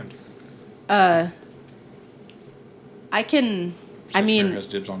emo band. I can... I Chester mean, has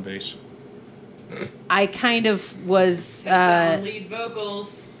dibs on bass. I kind of was Lead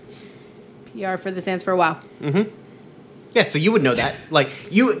vocals. PR for the Sands for a while. Yeah, so you would know that.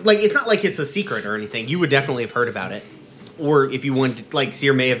 It's not like it's a secret or anything. You would definitely have heard about it. Or if you wanted to, like,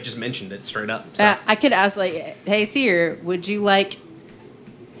 Seer may have just mentioned it straight up. So. I could ask, like, hey, Seer, would you like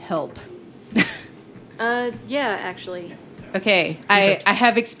help? Yeah, actually. Okay, I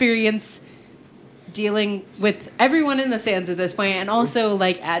have experience dealing with everyone in the Sands at this point, and also,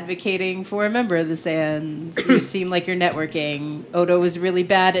 like, advocating for a member of the Sands. You seem like you're networking. Odo was really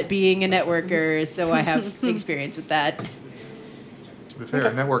bad at being a networker, so I have experience with that. To be fair,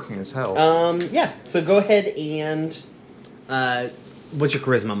 networking is hell. Yeah, so go ahead and... what's your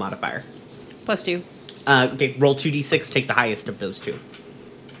charisma modifier? +2. Okay, roll 2d6, take the highest of those two.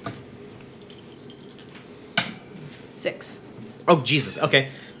 6. Oh, Jesus, okay.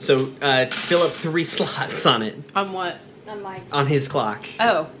 So, fill up 3 slots on it, On what? On my on his clock.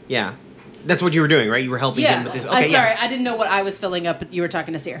 Oh. Yeah. That's what you were doing, right? You were helping him with this. Okay, I'm sorry, yeah. I didn't know what I was filling up, but you were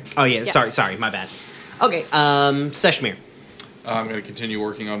talking to Seer. Oh, yeah, Yeah. sorry, my bad. Okay, Seshmir. I'm going to continue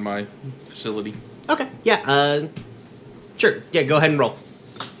working on my facility. Okay, yeah, sure. Yeah, go ahead and roll.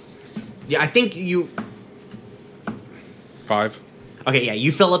 Yeah, I think you... 5. Okay, yeah,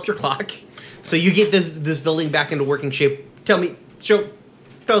 you fill up your clock. So you get this building back into working shape.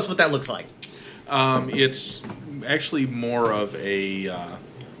 Tell us what that looks like. It's actually more of a...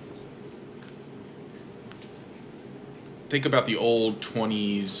 think about the old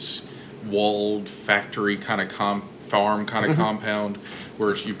 20s walled factory kind of farm kind of compound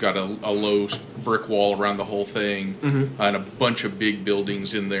where you've got a low brick wall around the whole thing and a bunch of big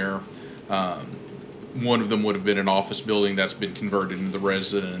buildings in there. One of them would have been an office building that's been converted into the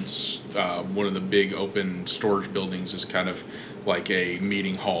residence. One of the big open storage buildings is kind of like a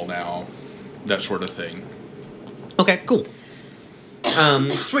meeting hall now, that sort of thing. Okay, cool.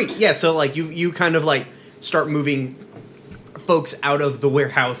 Sweet. Yeah, so like you kind of like start moving folks out of the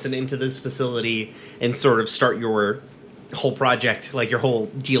warehouse and into this facility and sort of start your whole project, like your whole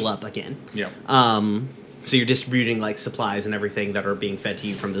deal up again. Yeah. So you're distributing like supplies and everything that are being fed to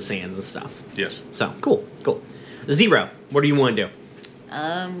you from the sands and stuff. Yes. So cool. Zero, what do you want to do?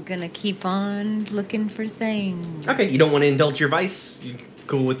 I'm gonna keep on looking for things. Okay, you don't want to indulge your vice? You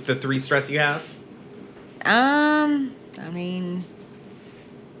cool with the 3 stress you have? I mean,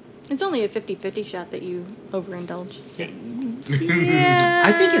 It's only a 50-50 shot that you overindulge. yeah.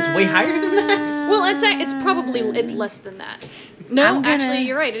 I think it's way higher than that. Well, it's probably less than that. No, I'm gonna- actually,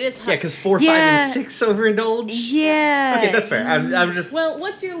 you're right. It is high. Yeah, because 4, 5, Yeah. and 6 overindulge. Yeah. Okay, that's fair. I'm just. Well,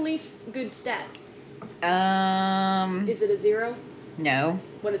 what's your least good stat? Is it a 0? No.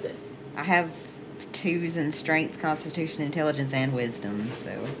 What is it? I have 2s in strength, constitution, intelligence, and wisdom,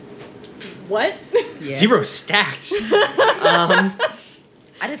 so. What? Yeah. 0 stacked.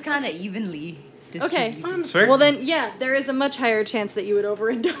 I just kind of evenly Okay. distribute. That's fair. Well, then, yeah, there is a much higher chance that you would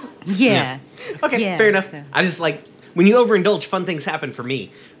overindulge. Yeah. Okay, Yeah, fair enough. so- I just like when you overindulge, fun things happen for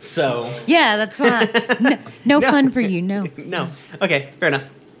me. So Yeah, that's why. No fun for you, no. no. Okay, fair enough.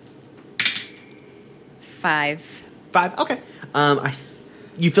 5. 5. Okay.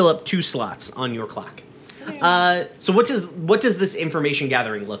 You fill up 2 slots on your clock. So what does this information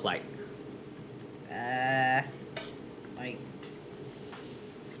gathering look like?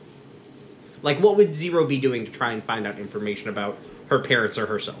 Like, what would Zero be doing to try and find out information about her parents or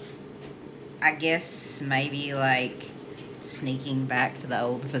herself? I guess maybe like sneaking back to the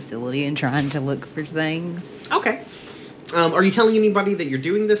old facility and trying to look for things. Okay. Are you telling anybody that you're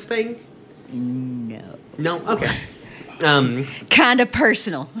doing this thing? No. No? Okay. Kind of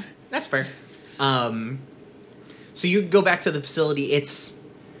personal. That's fair. So you go back to the facility. It's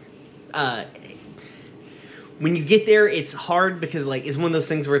when you get there, it's hard because like it's one of those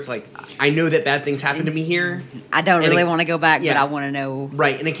things where it's like I know that bad things happen to me here. I don't And really it- want to go back, yeah. but I want to know.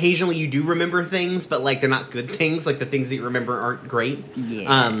 Right, and occasionally you do remember things, but like they're not good things. Like the things that you remember aren't great.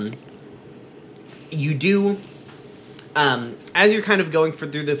 Yeah. You do. As you're kind of going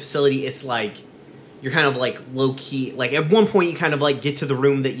through the facility, it's like you're kind of like low key. Like at one point, you kind of like get to the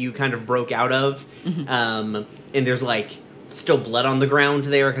room that you kind of broke out of, and there's like still blood on the ground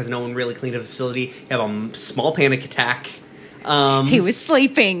there because no one really cleaned up the facility. You have a small panic attack. He was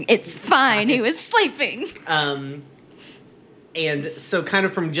sleeping. It's fine. He was sleeping. And so kind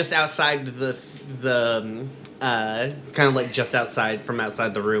of from just outside the kind of like just outside from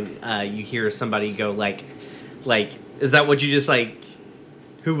outside the room, you hear somebody go like, is that what you just like,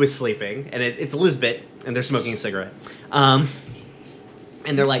 who was sleeping? And it's Elizabeth, and they're smoking a cigarette. And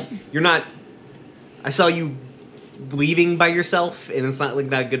they're like, you're not, I saw you leaving by yourself, and it's not like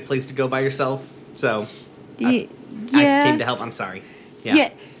not a good place to go by yourself, so I came to help. I'm sorry.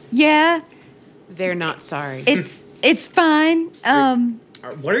 Yeah. They're not sorry. It's fine.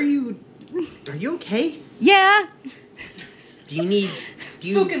 What are you okay? Yeah. Do you need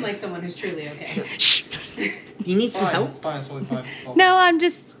Spoken like someone who's truly okay. do you need some help? It's fine. It's totally fine. It's all No, I'm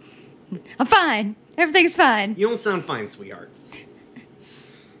fine. Everything's fine. You don't sound fine, sweetheart.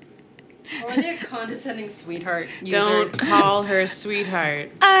 Or are they a condescending sweetheart user? Don't call her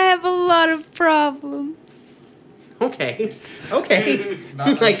sweetheart. I have a lot of problems. Okay.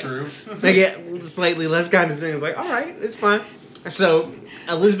 Not like, true. I get slightly less condescending. Like, all right, it's fine. So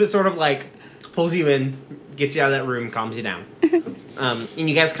Elizabeth sort of like pulls you in, gets you out of that room, calms you down, and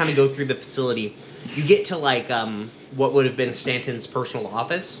you guys kind of go through the facility. You get to like what would have been Stanton's personal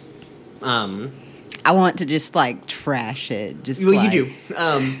office. I want to just like trash it. Just Well, like, you do.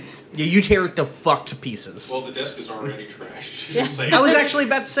 Yeah, you tear it to fuck to pieces. Well, the desk is already trashed. Just saying. I was actually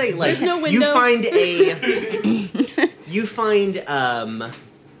about to say, like, There's no you window. find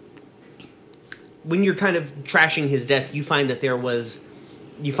when you're kind of trashing his desk, you find that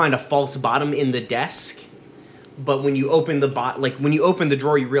you find a false bottom in the desk, but when you open when you open the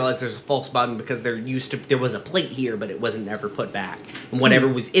drawer, you realize there's a false bottom because there was a plate here, but it wasn't ever put back, and whatever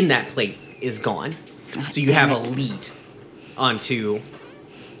was in that plate is gone. So you have damn a it. lead onto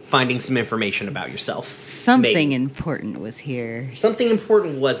finding some information about yourself. Something Maybe. important was here. Something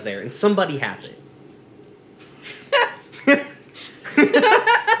important was there, and somebody has it.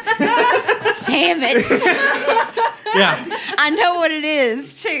 Damn it! Yeah. I know what it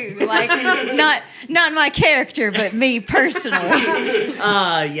is too. Like not my character, but me personally.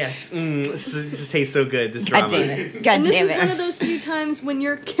 Yes. This tastes so good, this God drama. damn it! God And this damn is one it! of those few times when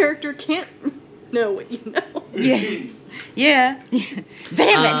your character can't know what you know. Yeah.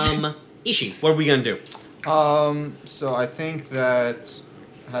 Damn it! Ishi, what are we gonna do? So I think that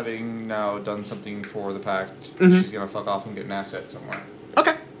having now done something for the pact, Mm-hmm. she's gonna fuck off and get an asset somewhere.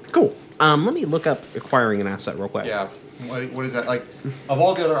 Okay, cool. Let me look up acquiring an asset real quick. Yeah. What is that? Like, of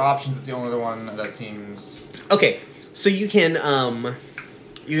all the other options, it's the only other one that seems... Okay, So you can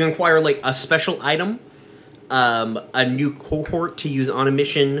acquire like a special item, a new cohort to use on a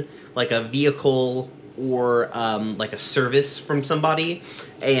mission, like a vehicle or like a service from somebody,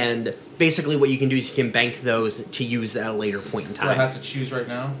 and basically what you can do is you can bank those to use at a later point in time. Do I have to choose right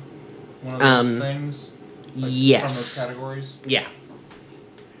now? One of those things? Like, yes. From those categories? Yeah.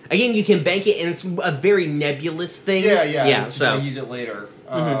 Again, you can bank it, and it's a very nebulous thing. Yeah. So I use it later.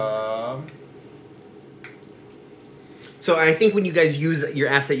 So I think when you guys use your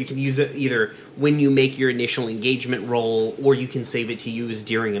asset, you can use it either when you make your initial engagement roll, or you can save it to use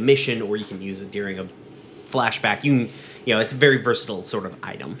during a mission, or you can use it during a flashback. You can, it's a very versatile sort of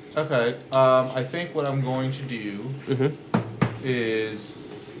item. Okay. I think what I'm going to do is,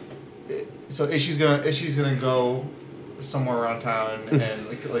 so Ishi's gonna go somewhere around town, and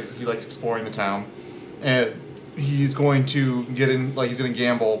like he likes exploring the town, and he's going to get in, like he's gonna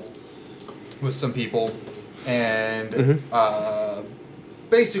gamble with some people, and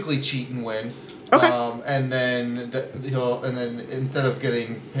basically cheat and win. Okay. And then instead of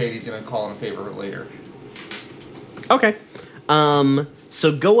getting paid, he's gonna call in a favor later. Okay.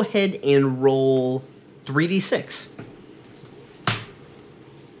 So go ahead and roll 3d6.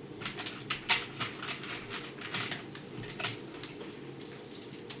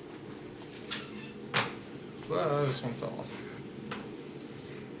 This one fell off.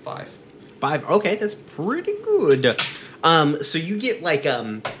 5. 5. Okay, that's pretty good. So you get like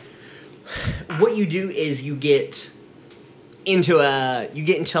what you do is you get into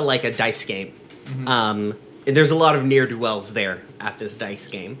like a dice game. And there's a lot of ne'er-do-wells there at this dice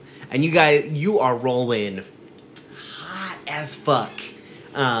game, and you are rolling hot as fuck.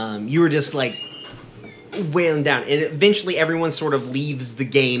 You were just like wailing down, and eventually everyone sort of leaves the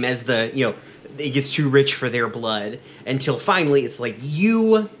game as it gets too rich for their blood, until finally it's like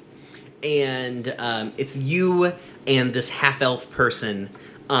you and this half-elf person.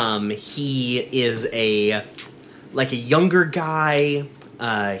 He is a younger guy.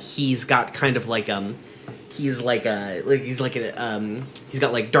 He's got kind of like he's got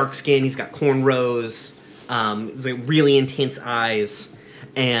like dark skin. He's got cornrows. He's like really intense eyes,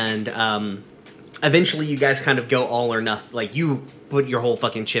 and eventually you guys kind of go all or nothing. Like you put your whole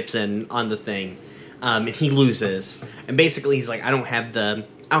fucking chips in on the thing, and he loses. And basically he's like, I don't have the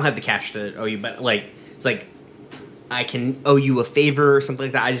cash to owe you, but like it's like, I can owe you a favor or something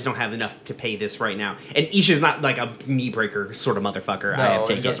like that. I just don't have enough to pay this right now. And Isha's not like a knee breaker sort of motherfucker. No, I have he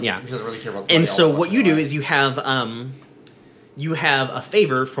taken. doesn't really care about the And money so all what that you do much. is you have a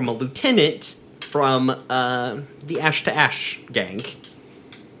favor from a lieutenant from the Ash to Ash gang.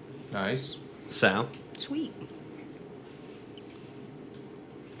 Nice. So, Sweet.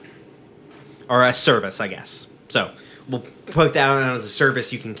 or a service, I guess. So we'll put that on as a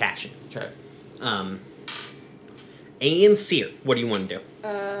service. You can cash it. Okay. And Seer, what do you want to do?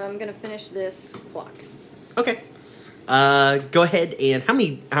 I'm gonna finish this clock. Okay. Go ahead and how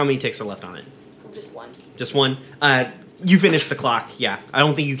many ticks are left on it? Just one. Just one. You finished the clock. Yeah, I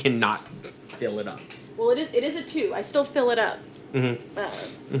don't think you can not fill it up. Well, it is a 2. I still fill it up.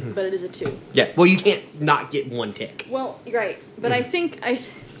 But it is a 2. Yeah. Well, you can't not get one tick. Well, you're right. But I think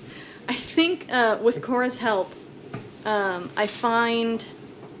with Cora's help, I find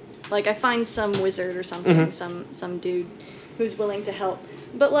some wizard or something, some dude who's willing to help.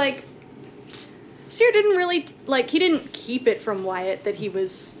 But like, Seer didn't really he didn't keep it from Wyatt that he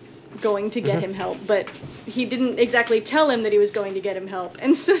was going to get him help, but he didn't exactly tell him that he was going to get him help.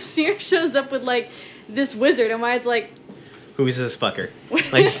 And so Seer shows up with like this wizard, and Wyatt's like, "Who is this fucker?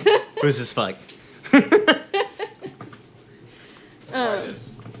 Like, who's this fuck?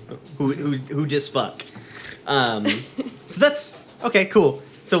 Who just fuck?" So that's okay. Cool.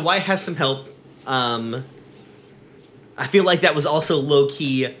 So Wyatt has some help. I feel like that was also low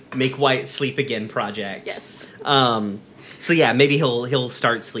key make Wyatt sleep again project. yes. So yeah, maybe he'll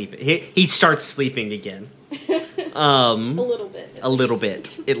start sleeping. He starts sleeping again. A little bit. A little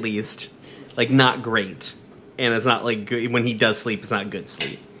bit, at least. Like, not great. And it's not, like, good. When he does sleep, it's not good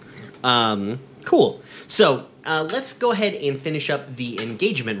sleep. Cool. So, let's go ahead and finish up the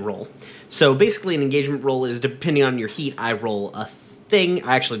engagement roll. So, basically, an engagement roll is, depending on your heat, I roll a thing.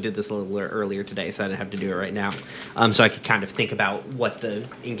 I actually did this a little earlier today, so I didn't have to do it right now. So I could kind of think about what the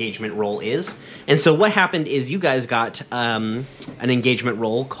engagement roll is. And so what happened is you guys got an engagement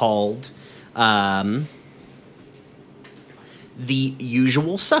roll called the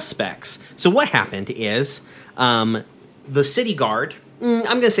usual suspects. So what happened is the city guard, I'm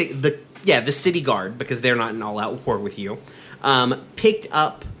going to say the city guard, because they're not in all-out war with you, picked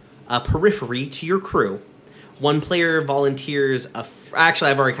up a periphery to your crew, One player volunteers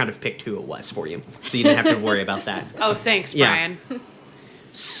actually, I've already kind of picked who it was for you, so you didn't have to worry about that. Oh, thanks, Yeah. Brian.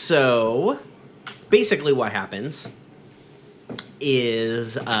 So, basically what happens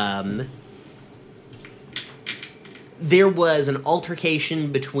is there was an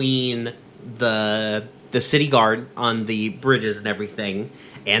altercation between the city guard on the bridges and everything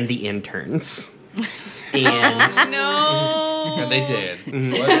and the interns. And No. And they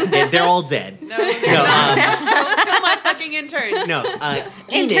did. they're all dead. No, they're not. Don't kill my fucking interns. No,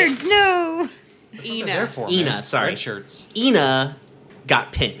 Interns, Enix- no. They're Ina. for Ina, sorry. Red shirts. Ina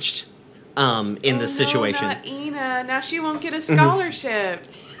got pinched in this situation. No, not Ina. Now she won't get a scholarship.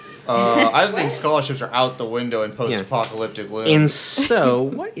 I don't think scholarships are out the window in post-apocalyptic Luume. And so,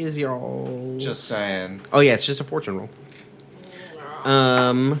 what is your... Just saying. Oh, yeah, it's just a fortune roll.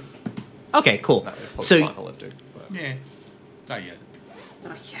 Okay, cool. It's not really So, post-apocalyptic. But. Yeah. Not yet.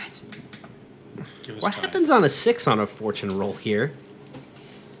 Not yet. Give us what time. happens on a 6 on a fortune roll here?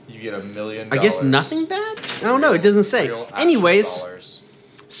 You get $1 million. I guess nothing bad? I don't know, it doesn't say. Real actual Anyways, dollars.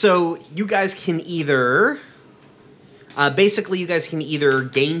 so you guys can either... basically, you guys can either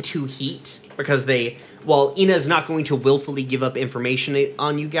gain 2 heat, because while Ina's not going to willfully give up information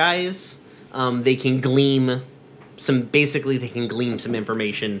on you guys, they can glean some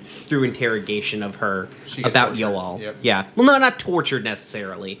information through interrogation of her She gets about tortured. Yoal. Yep. Yeah. Well, no, not tortured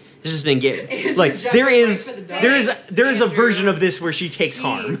necessarily. It's just didn't get like there is a version of this where she takes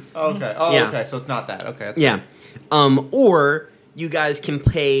harm. Jeez. Okay. Oh, Yeah. okay. So it's not that. Okay. That's Yeah. Or you guys can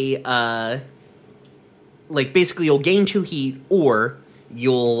pay like basically you'll gain 2 heat, or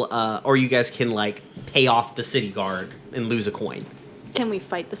you guys can like pay off the city guard and lose a coin. Can we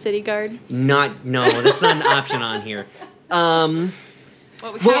fight the city guard? No, that's not an option on here.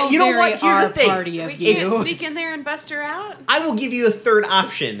 What, Well, you know Very what? Here's the our thing. party of we you. can't sneak in there and bust her out? I will give you a third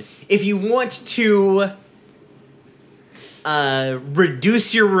option. If you want to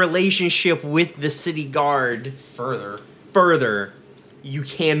reduce your relationship with the city guard further, you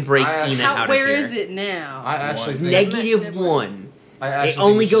can break Ina out of Where here. is it now? I actually It's think -1. I actually It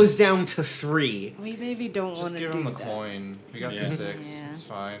only think we goes down to 3. We maybe don't Just want to give do him the that. coin. We got Yeah. the 6. Yeah. It's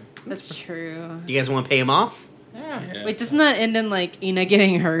fine. That's true. Do you guys want to pay him off? Yeah. Wait, doesn't that end in like Ina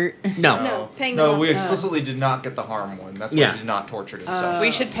getting hurt? No. No, paying No, them we off. explicitly did not get the harm one. That's why Yeah. he's not tortured himself.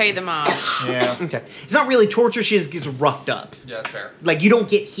 We should pay them off. Yeah. Okay. It's not really torture. She just gets roughed up. Yeah, that's fair. Like, you don't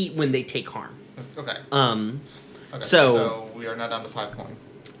get heat when they take harm. That's okay. Okay. so- we are now down to 5 coin.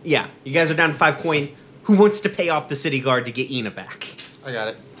 Yeah. You guys are down to 5 coin. Who wants to pay off the city guard to get Ina back? I got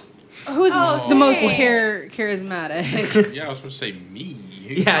it. Who's Oh, the most thanks. charismatic? Yeah, I was supposed to say me.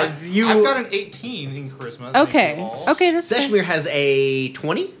 Yeah, it's you. I've got an 18 in charisma. Thank Okay. you all. Okay, that's fair. Seshmir has a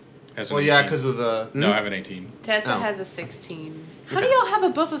 20? Has an Well, yeah, 18. because of the. No, I have an 18. Tessa Oh. has a 16. How do y'all have a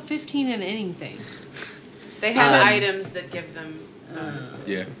buff of 15 in anything? They have Um, items that give them bonuses.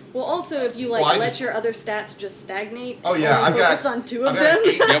 Yeah. Well, also, if you Well, I let just- your other stats just stagnate, Oh, yeah, only I've got- focus on 2 I've of got them. an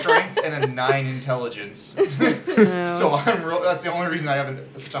 8 strength and a 9 intelligence. So I'm real. That's the only reason I have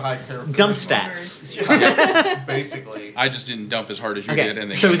such a high character. Dump stats. Yeah, basically. I just didn't dump as hard as you Okay. did.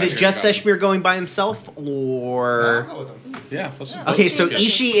 And then So came is back it here just and got- Seshmir going by himself, I'll or... go with him. Yeah. Let's, Okay, so Ishi and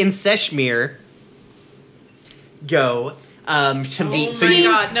Ishi and Seshmir go to meet... Oh so my you,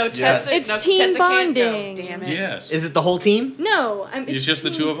 god, no, Yes. Tessa. It's no, team Tessa can't go. bonding. Damn it. Yes. Is it the whole team? No, It's just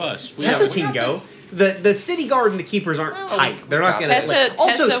the 2 of us. We Tessa have- can go. The city guard and the keepers aren't tight. They're not gonna... Tessa-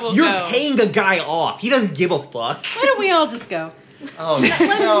 also, Tessa will you're go. paying a guy off. He doesn't give a fuck. Why don't we all just go?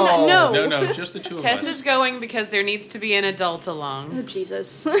 Oh, no. No, just the 2 of Tessa's us. going because there needs to be an adult along. Oh,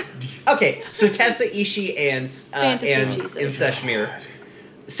 Jesus. Okay, so Tessa, Ishi, and Fantasy Jesus. Seshmir.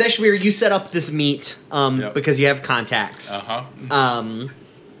 Seshmir, you set up this meet Yep. because you have contacts. Uh-huh.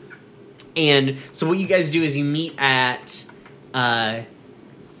 And so what you guys do is you meet at where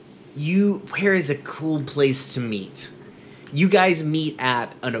is a cool place to meet? You guys meet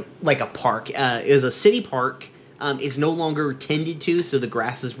at a park. It is a city park. It's no longer tended to, so the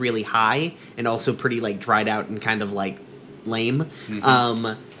grass is really high and also pretty like dried out and kind of like lame.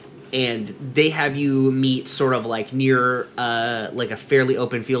 And they have you meet sort of like near like a fairly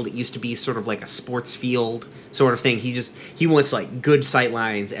open field. It used to be sort of like a sports field sort of thing. He wants like good sight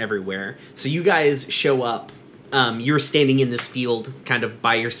lines everywhere. So you guys show up. You're standing in this field kind of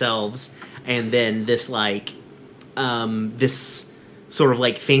by yourselves, and then this like this sort of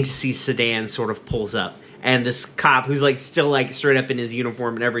like fantasy sedan sort of pulls up, and this cop who's like still like straight up in his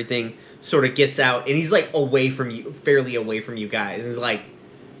uniform and everything sort of gets out, and he's like away from you, fairly away from you guys. And he's like,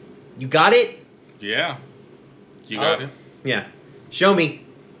 "You got it? Yeah. You got it. Yeah. Show me."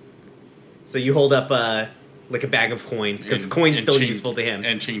 So you hold up like a bag of coin, because coin's still ching, useful to him.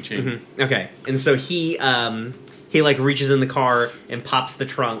 And ching ching. Okay, and so he like reaches in the car and pops the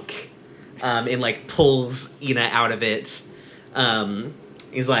trunk, and like pulls Ina out of it.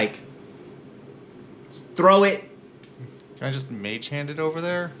 He's like, throw it. Can I just mage hand it over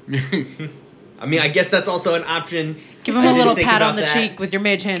there? I mean, I guess that's also an option. Give him I a didn't little think pat about on the that. cheek with your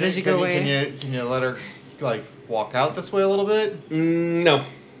mage hand as you go away. Can you let her like walk out this way a little bit? No.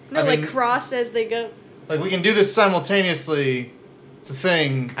 No, I like mean- cross as they go. Like we can do this simultaneously. It's a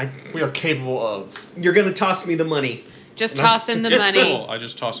thing I- we are capable of. You're gonna toss me the money. Just toss him the money. Cool. I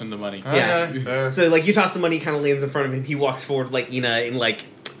just toss him the money. Yeah. Okay, fair. So like you toss the money, kind of lands in front of him. He walks forward like Ina and like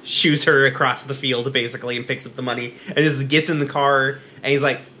shoos her across the field basically, and picks up the money and just gets in the car and he's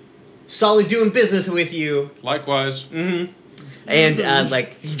like, "Solid doing business with you." Likewise. And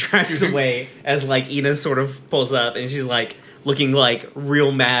like he drives away as like Ina sort of pulls up and she's like looking like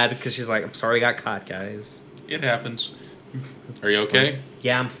real mad because she's like, "I'm sorry, I got caught, guys." It happens. Are you okay?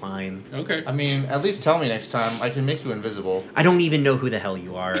 Yeah, I'm fine. Okay. I mean, at least tell me next time. I can make you invisible. I don't even know who the hell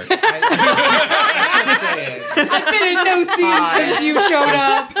you are. Just saying. I've been in no scene since you showed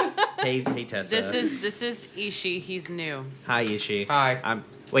up. Hey Tessa. This is Ishi. He's new. Hi Ishi. Hi.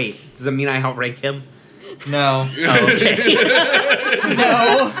 Wait, does that mean I outrank him? No. Oh, okay.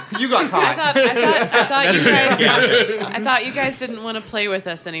 No. You got caught. I thought you guys didn't want to play with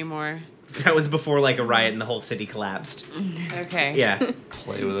us anymore. That was before like a riot and the whole city collapsed. Okay. Yeah.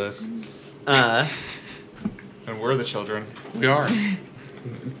 Play with us. Uh, And we're the children. We are.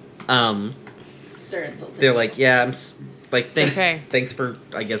 They're insulted. they're like, yeah, like thanks, Okay. thanks for,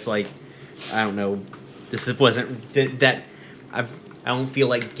 I guess like, I don't know, wasn't that I don't feel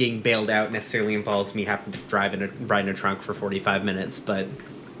like getting bailed out necessarily involves me having to ride in a trunk for 45 minutes, but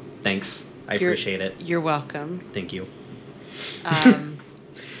thanks, I appreciate it. You're welcome. Thank you. Um,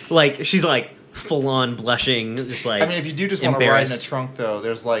 Like she's like full on blushing, just like. I mean, if you do just want to ride in a embarrassed. trunk, though,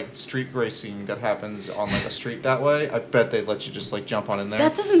 there's like street racing that happens on like a street that way. I bet they'd let you just like jump on in there.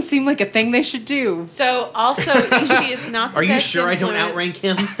 That doesn't seem like a thing they should do. so also Ishi is not the Are you best sure influence. I don't outrank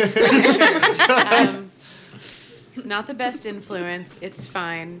him? He's not the best influence. It's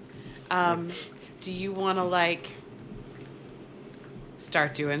fine. Do you want to like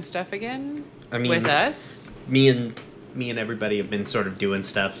start doing stuff again? I mean, with us? me and everybody have been sort of doing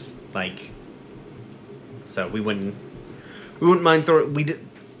stuff like, so we wouldn't mind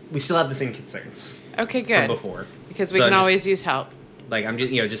we still have the same concerns Okay, from good. before, Because we So can just- always use help. like I'm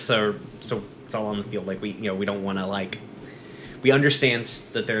just just so it's all on the field, like we don't want to like, we understand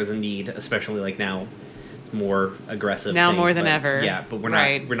that there is a need, especially like now, more aggressive Now things, more than but- ever. yeah, but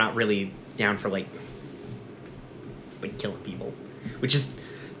Right. we're not really down for like killing people, which is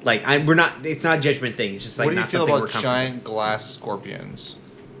like we're not, it's not a judgment thing, it's just like what do you not feel something we're about comfortable giant glass scorpions?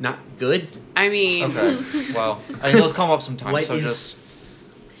 not good. I mean, Okay. Well, I mean, those come up sometimes. What so is- just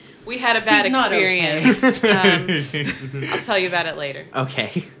we had a bad He's not experience. I'll tell you about it later.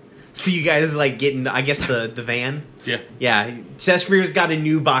 Okay. So you guys like getting, I guess, the van? Yeah. Yeah. Chester's got a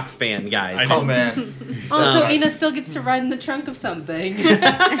new box fan, guys. I know. oh man. Also, Ina still gets to ride in the trunk of something.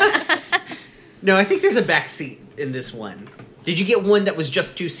 No, I think there's a back seat in this one. Did you get one that was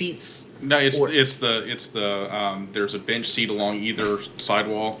just 2 seats? No, it's Or- the there's a bench seat along either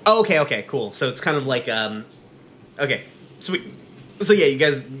sidewall. Oh, okay, cool. So it's kind of like okay, sweet. So yeah, you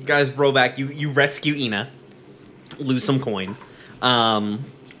guys roll back. You rescue Ina, lose some coin.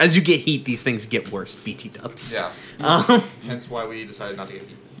 As you get heat, these things get worse. BT dubs. Yeah. Um, Hence why we decided not to get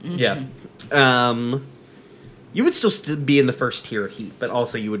heat. yeah. You would still be in the first tier of heat, but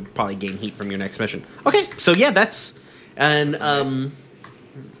also you would probably gain heat from your next mission. Okay, so yeah, that's and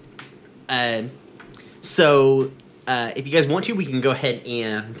so if you guys want to, we can go ahead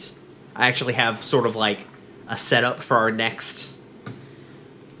and I actually have sort of like a setup for our next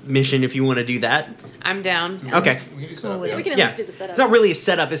mission. If you want to do that, I'm down. okay. We can do Cool setup, with yeah. We can at Yeah, least do the setup. it's not really a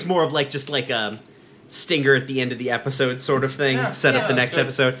setup. It's more of like just like a stinger at the end of the episode, sort of thing. Yeah, Set up yeah, the that's next good.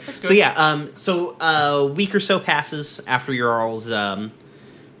 episode. That's So good. yeah, so a week or so passes after your all's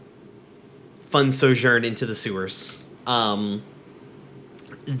fun sojourn into the sewers.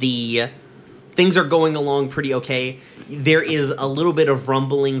 The things are going along pretty okay. There is a little bit of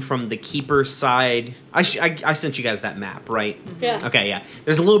rumbling from the keeper's side. I sent you guys that map, right? Yeah. Okay, yeah.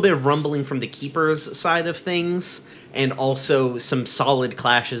 There's a little bit of rumbling from the keeper's side of things, and also some solid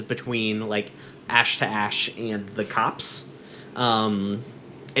clashes between like Ash to Ash and the cops.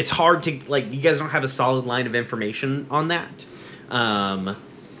 It's hard to like, you guys don't have a solid line of information on that, and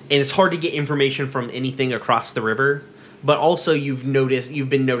it's hard to get information from anything across the river. But also, you've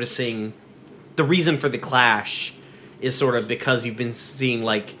been noticing the reason for the clash is sort of because you've been seeing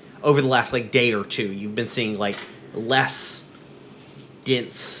like over the last like day or two, you've been seeing like less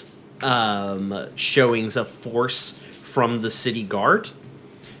dense showings of force from the city guard.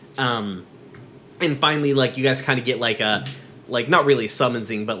 And finally, like, you guys kind of get like a, like, not really a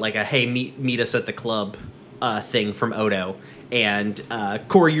summonsing, but like a, hey, meet us at the club thing from Odo. And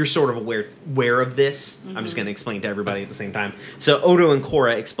Cora, you're sort of aware of this. Mm-hmm. I'm just going to explain to everybody at the same time. So Odo and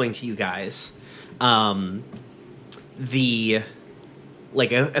Cora explain to you guys the,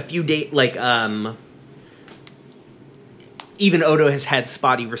 like, a few days, like, even Odo has had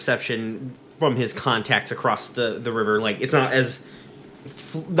spotty reception from his contacts across the river. Like, it's not as,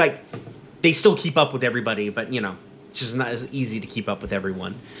 like, they still keep up with everybody, but, you know, it's just not as easy to keep up with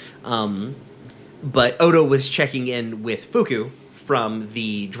everyone. But Odo was checking in with Fuku from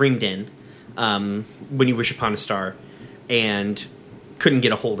the Dream Den when you wish upon a star, and couldn't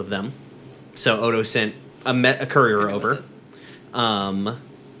get a hold of them. So Odo sent a courier over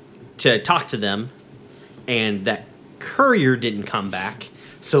to talk to them, and that courier didn't come back.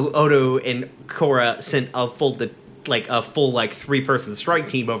 So Odo and Cora sent a full 3-person strike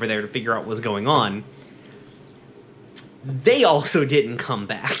team over there to figure out what's going on. They also didn't come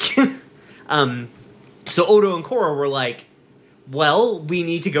back. So Odo and Cora were like, well, we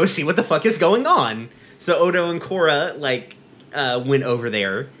need to go see what the fuck is going on. So Odo and Cora, like, went over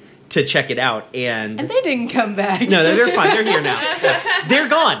there to check it out, and they didn't come back. No, they're fine. They're here now. They're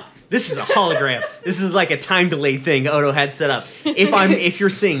gone. This is a hologram. This is like a time delayed thing Odo had set up. If you're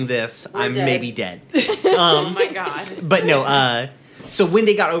seeing this, I'm dead. Maybe dead. Oh my god. But no, so when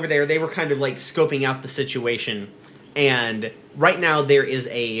they got over there, they were kind of like scoping out the situation, and right now there is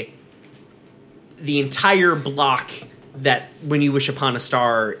the entire block that When You Wish Upon a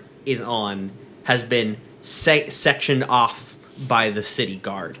Star is on has been sectioned off by the city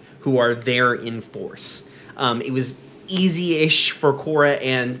guard, who are there in force. It was easy-ish for Cora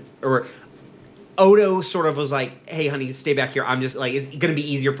or Odo sort of was like, hey, honey, stay back here. I'm just, like, it's going to be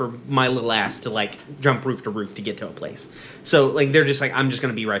easier for my little ass to, like, jump roof to roof to get to a place. So, like, they're just like, I'm just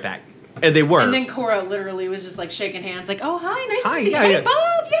going to be right back. And they were. And then Cora literally was just, like, shaking hands, like, oh, hi, nice to see you. Yeah, hey, yeah.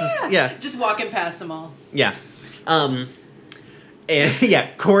 Bob, yeah. Yeah. Just walking past them all. Yeah. And,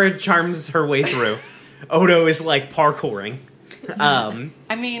 yeah, Cora charms her way through. Odo is, like, parkouring. I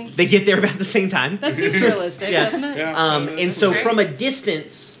mean, they get there about the same time. That seems realistic, doesn't it? Yeah. And so from a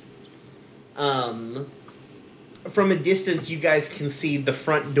distance, you guys can see the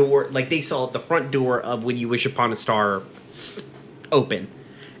front door. Like, they saw the front door of When You Wish Upon a Star open,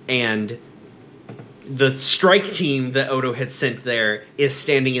 and the strike team that Odo had sent there is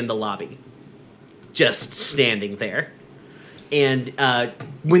standing in the lobby, just standing there. And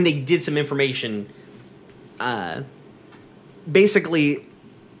when they did some information, basically,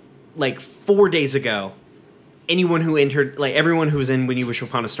 like 4 days ago, anyone who entered, like everyone who was in When You Wish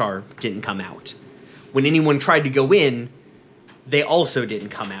Upon a Star didn't come out. When anyone tried to go in, they also didn't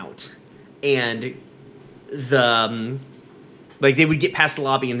come out. And they would get past the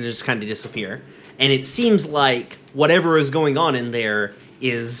lobby and just kind of disappear. And it seems like whatever is going on in there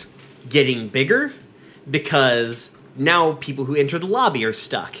is getting bigger, because now people who enter the lobby are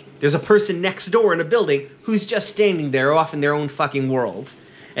stuck. There's a person next door in a building who's just standing there off in their own fucking world.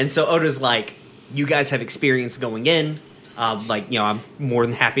 And so Odo's like, you guys have experience going in. Like, you know, I'm more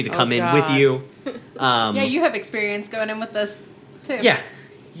than happy to come in with you. Yeah, you have experience going in with us, too. Yeah.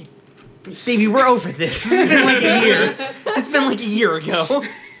 Baby, we're over this. It's been like a year. It's been like a year ago.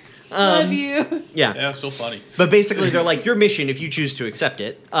 Love you. Yeah. Yeah, still funny. But basically, they're like, your mission, if you choose to accept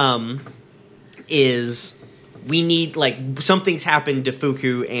it, is we need, like, something's happened to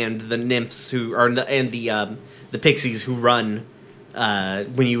Fuku and the nymphs who are, and the pixies who run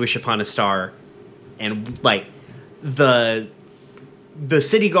When You Wish Upon a Star. And, like, the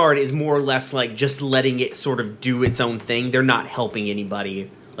city guard is more or less, like, just letting it sort of do its own thing. They're not helping anybody.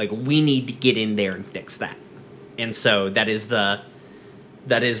 Like, we need to get in there and fix that. And so that is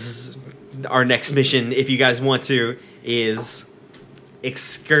our next mission, if you guys want to, is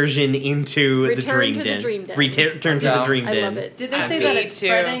excursion into the Dream Den. Return to the Dream Den. I love it. Did they say that it's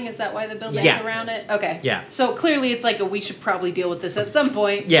spreading? Is that why the building's around it? Okay. Yeah. So clearly it's like we should probably deal with this at some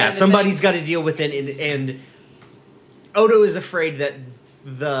point. Yeah, somebody's got to deal with it, and Odo is afraid that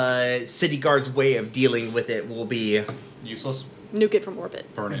the city guard's way of dealing with it will be useless. Nuke it from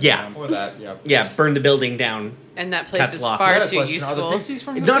orbit. Burn it Yeah. down. Or that, yeah. Yeah, burn the building down. And that place Cut is loss. far I got a too question. Are the useful. pixies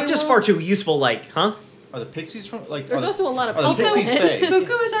from Not just far too useful, like, huh? Are the pixies from, like... There's also a lot of are the also pixies fake?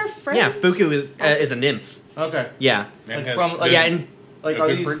 Fuku is our friend. Yeah, Fuku is a nymph. Okay. Yeah. And Like has from- like- been Yeah, and Like, a are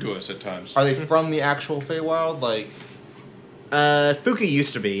good these... friend to us at times. Are they from the actual Feywild? Like... Fuku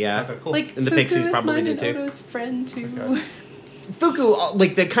used to be, yeah. Okay, cool. Like And the Fuku pixies is probably mine did and too. Odo's friend too. Okay. Fuku,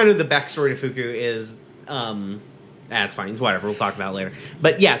 like the kind of the backstory to Fuku is, that's fine. It's whatever. We'll talk about it later.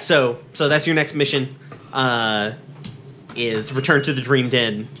 But yeah, so that's your next mission. Is return to the Dream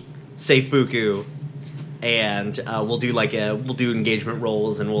Den, save Fuku, and we'll do engagement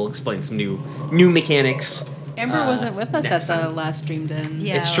roles and we'll explain some new mechanics. Amber wasn't with us at the last Dream Den.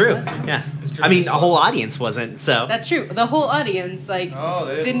 Yeah, It's true. wasn't. Yeah, It's true. I mean, a whole audience wasn't. So That's true. The whole audience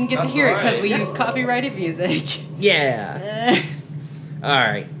didn't get to that's hear it because right. we used copyrighted music. yeah. All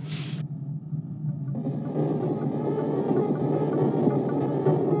right.